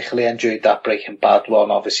I particularly enjoyed that Breaking Bad one.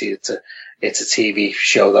 Obviously, it's a TV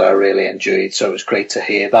show that I really enjoyed, so it was great to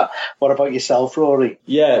hear that. What about yourself, Rory?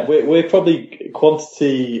 Yeah, we're probably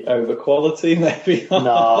quantity over quality, maybe.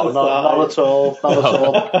 No, not at all.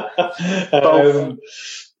 Not at all.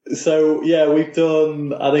 So yeah, we've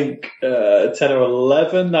done, I think, 10 or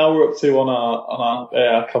 11 now we're up to on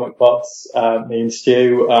our comic bots. Me and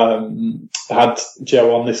Stu, had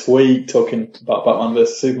Joe on this week talking about Batman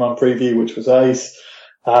vs Superman preview, which was ace.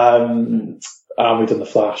 And we've done The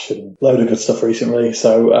Flash and a load of good stuff recently.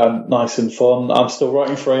 So, nice and fun. I'm still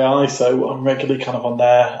writing for AI, so I'm regularly kind of on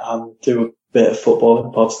there and do a bit of football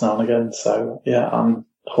in pods now and again. So yeah, I'm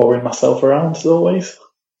whoring myself around as always.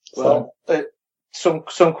 Well,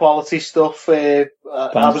 some quality stuff. I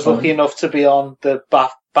was lucky enough to be on the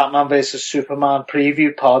Batman vs Superman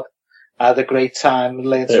preview pod. I had a great time,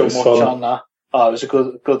 learned so much fun on that. Oh, it was a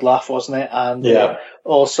good laugh, wasn't it? And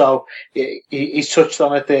also, he's touched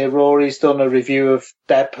on it there. Rory's done a review of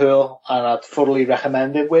Deadpool, and I'd thoroughly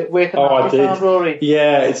recommend it. Where can I find Rory?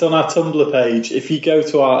 Yeah, it's on our Tumblr page. If you go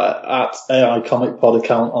to our @AI Comic Pod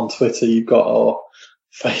account on Twitter, you've got our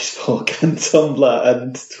Facebook and Tumblr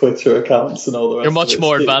and Twitter accounts and all the rest. You're much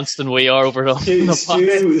more advanced than we are over on the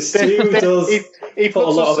Stu does. He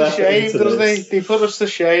puts us to shame, doesn't he? He put us to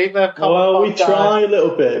shame. Well, we try a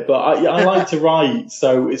little bit, but I like to write,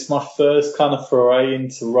 so it's my first kind of foray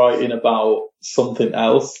into writing about something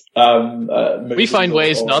else. We find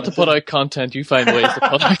ways not to put out content. You find ways to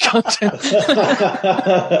put out content.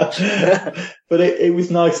 But it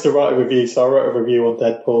was nice to write a review. So I wrote a review on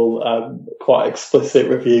Deadpool, quite explicit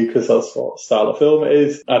review because that's what style of film it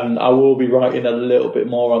is. And I will be writing a little bit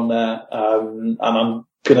more on there. And I'm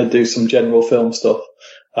going to do some general film stuff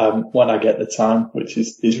when I get the time, which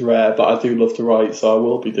is rare. But I do love to write, so I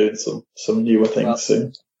will be doing some newer things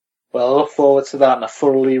soon. Well, I look forward to that, and I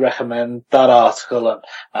thoroughly recommend that article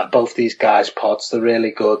and both these guys' pods. They're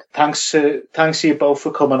really good. Thanks to you both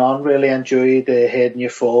for coming on. Really enjoyed hearing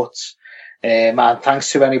your thoughts. And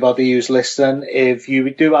thanks to anybody who's listening. If you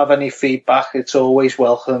do have any feedback, it's always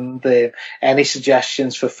welcomed. Any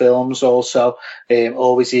suggestions for films also,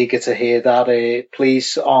 always eager to hear that.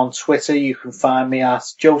 Please, on Twitter, you can find me at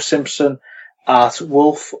Joe Simpson at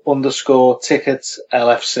Wolf_ticket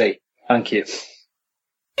LFC. Thank you.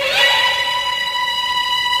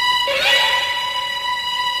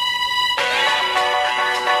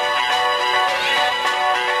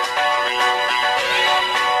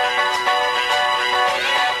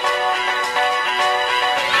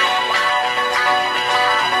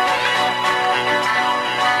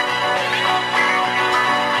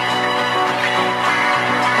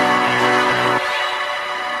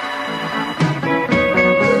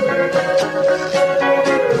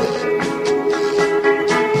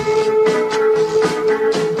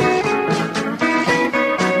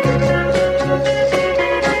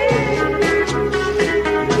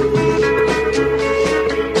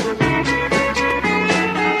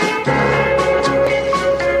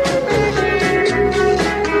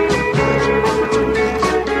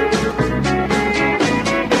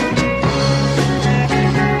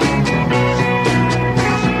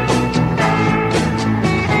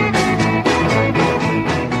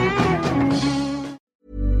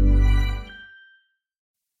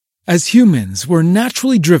 As humans, we're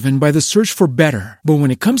naturally driven by the search for better. But when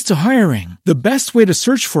it comes to hiring, the best way to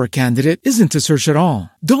search for a candidate isn't to search at all.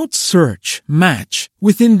 Don't search, match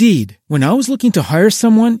with Indeed. When I was looking to hire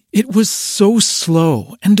someone, it was so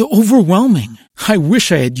slow and overwhelming. I wish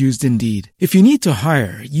I had used Indeed. If you need to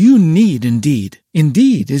hire, you need Indeed.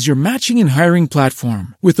 Indeed is your matching and hiring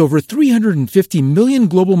platform with over 350 million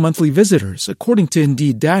global monthly visitors, according to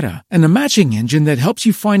Indeed data, and a matching engine that helps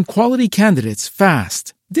you find quality candidates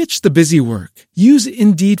fast. Ditch the busy work. Use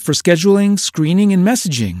Indeed for scheduling, screening, and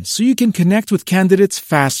messaging so you can connect with candidates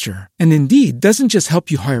faster. And Indeed doesn't just help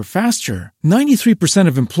you hire faster. 93%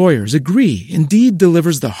 of employers agree Indeed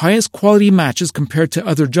delivers the highest quality matches compared to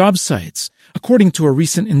other job sites, according to a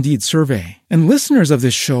recent Indeed survey. And listeners of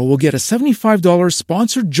this show will get a $75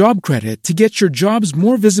 sponsored job credit to get your jobs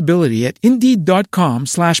more visibility at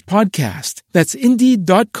Indeed.com/podcast. That's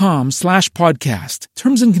Indeed.com/podcast.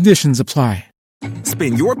 Terms and conditions apply.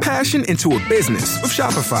 Spin your passion into a business with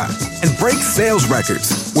Shopify and break sales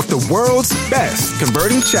records with the world's best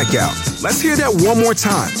converting checkout. Let's hear that one more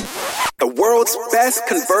time. The world's best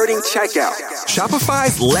converting checkout.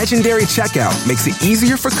 Shopify's legendary checkout makes it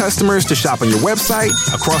easier for customers to shop on your website,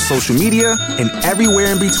 across social media, and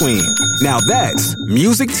everywhere in between. Now that's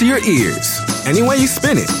music to your ears. Any way you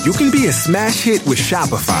spin it, you can be a smash hit with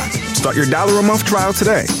Shopify. Start your $1 a month trial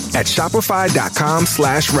today at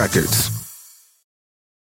shopify.com/records.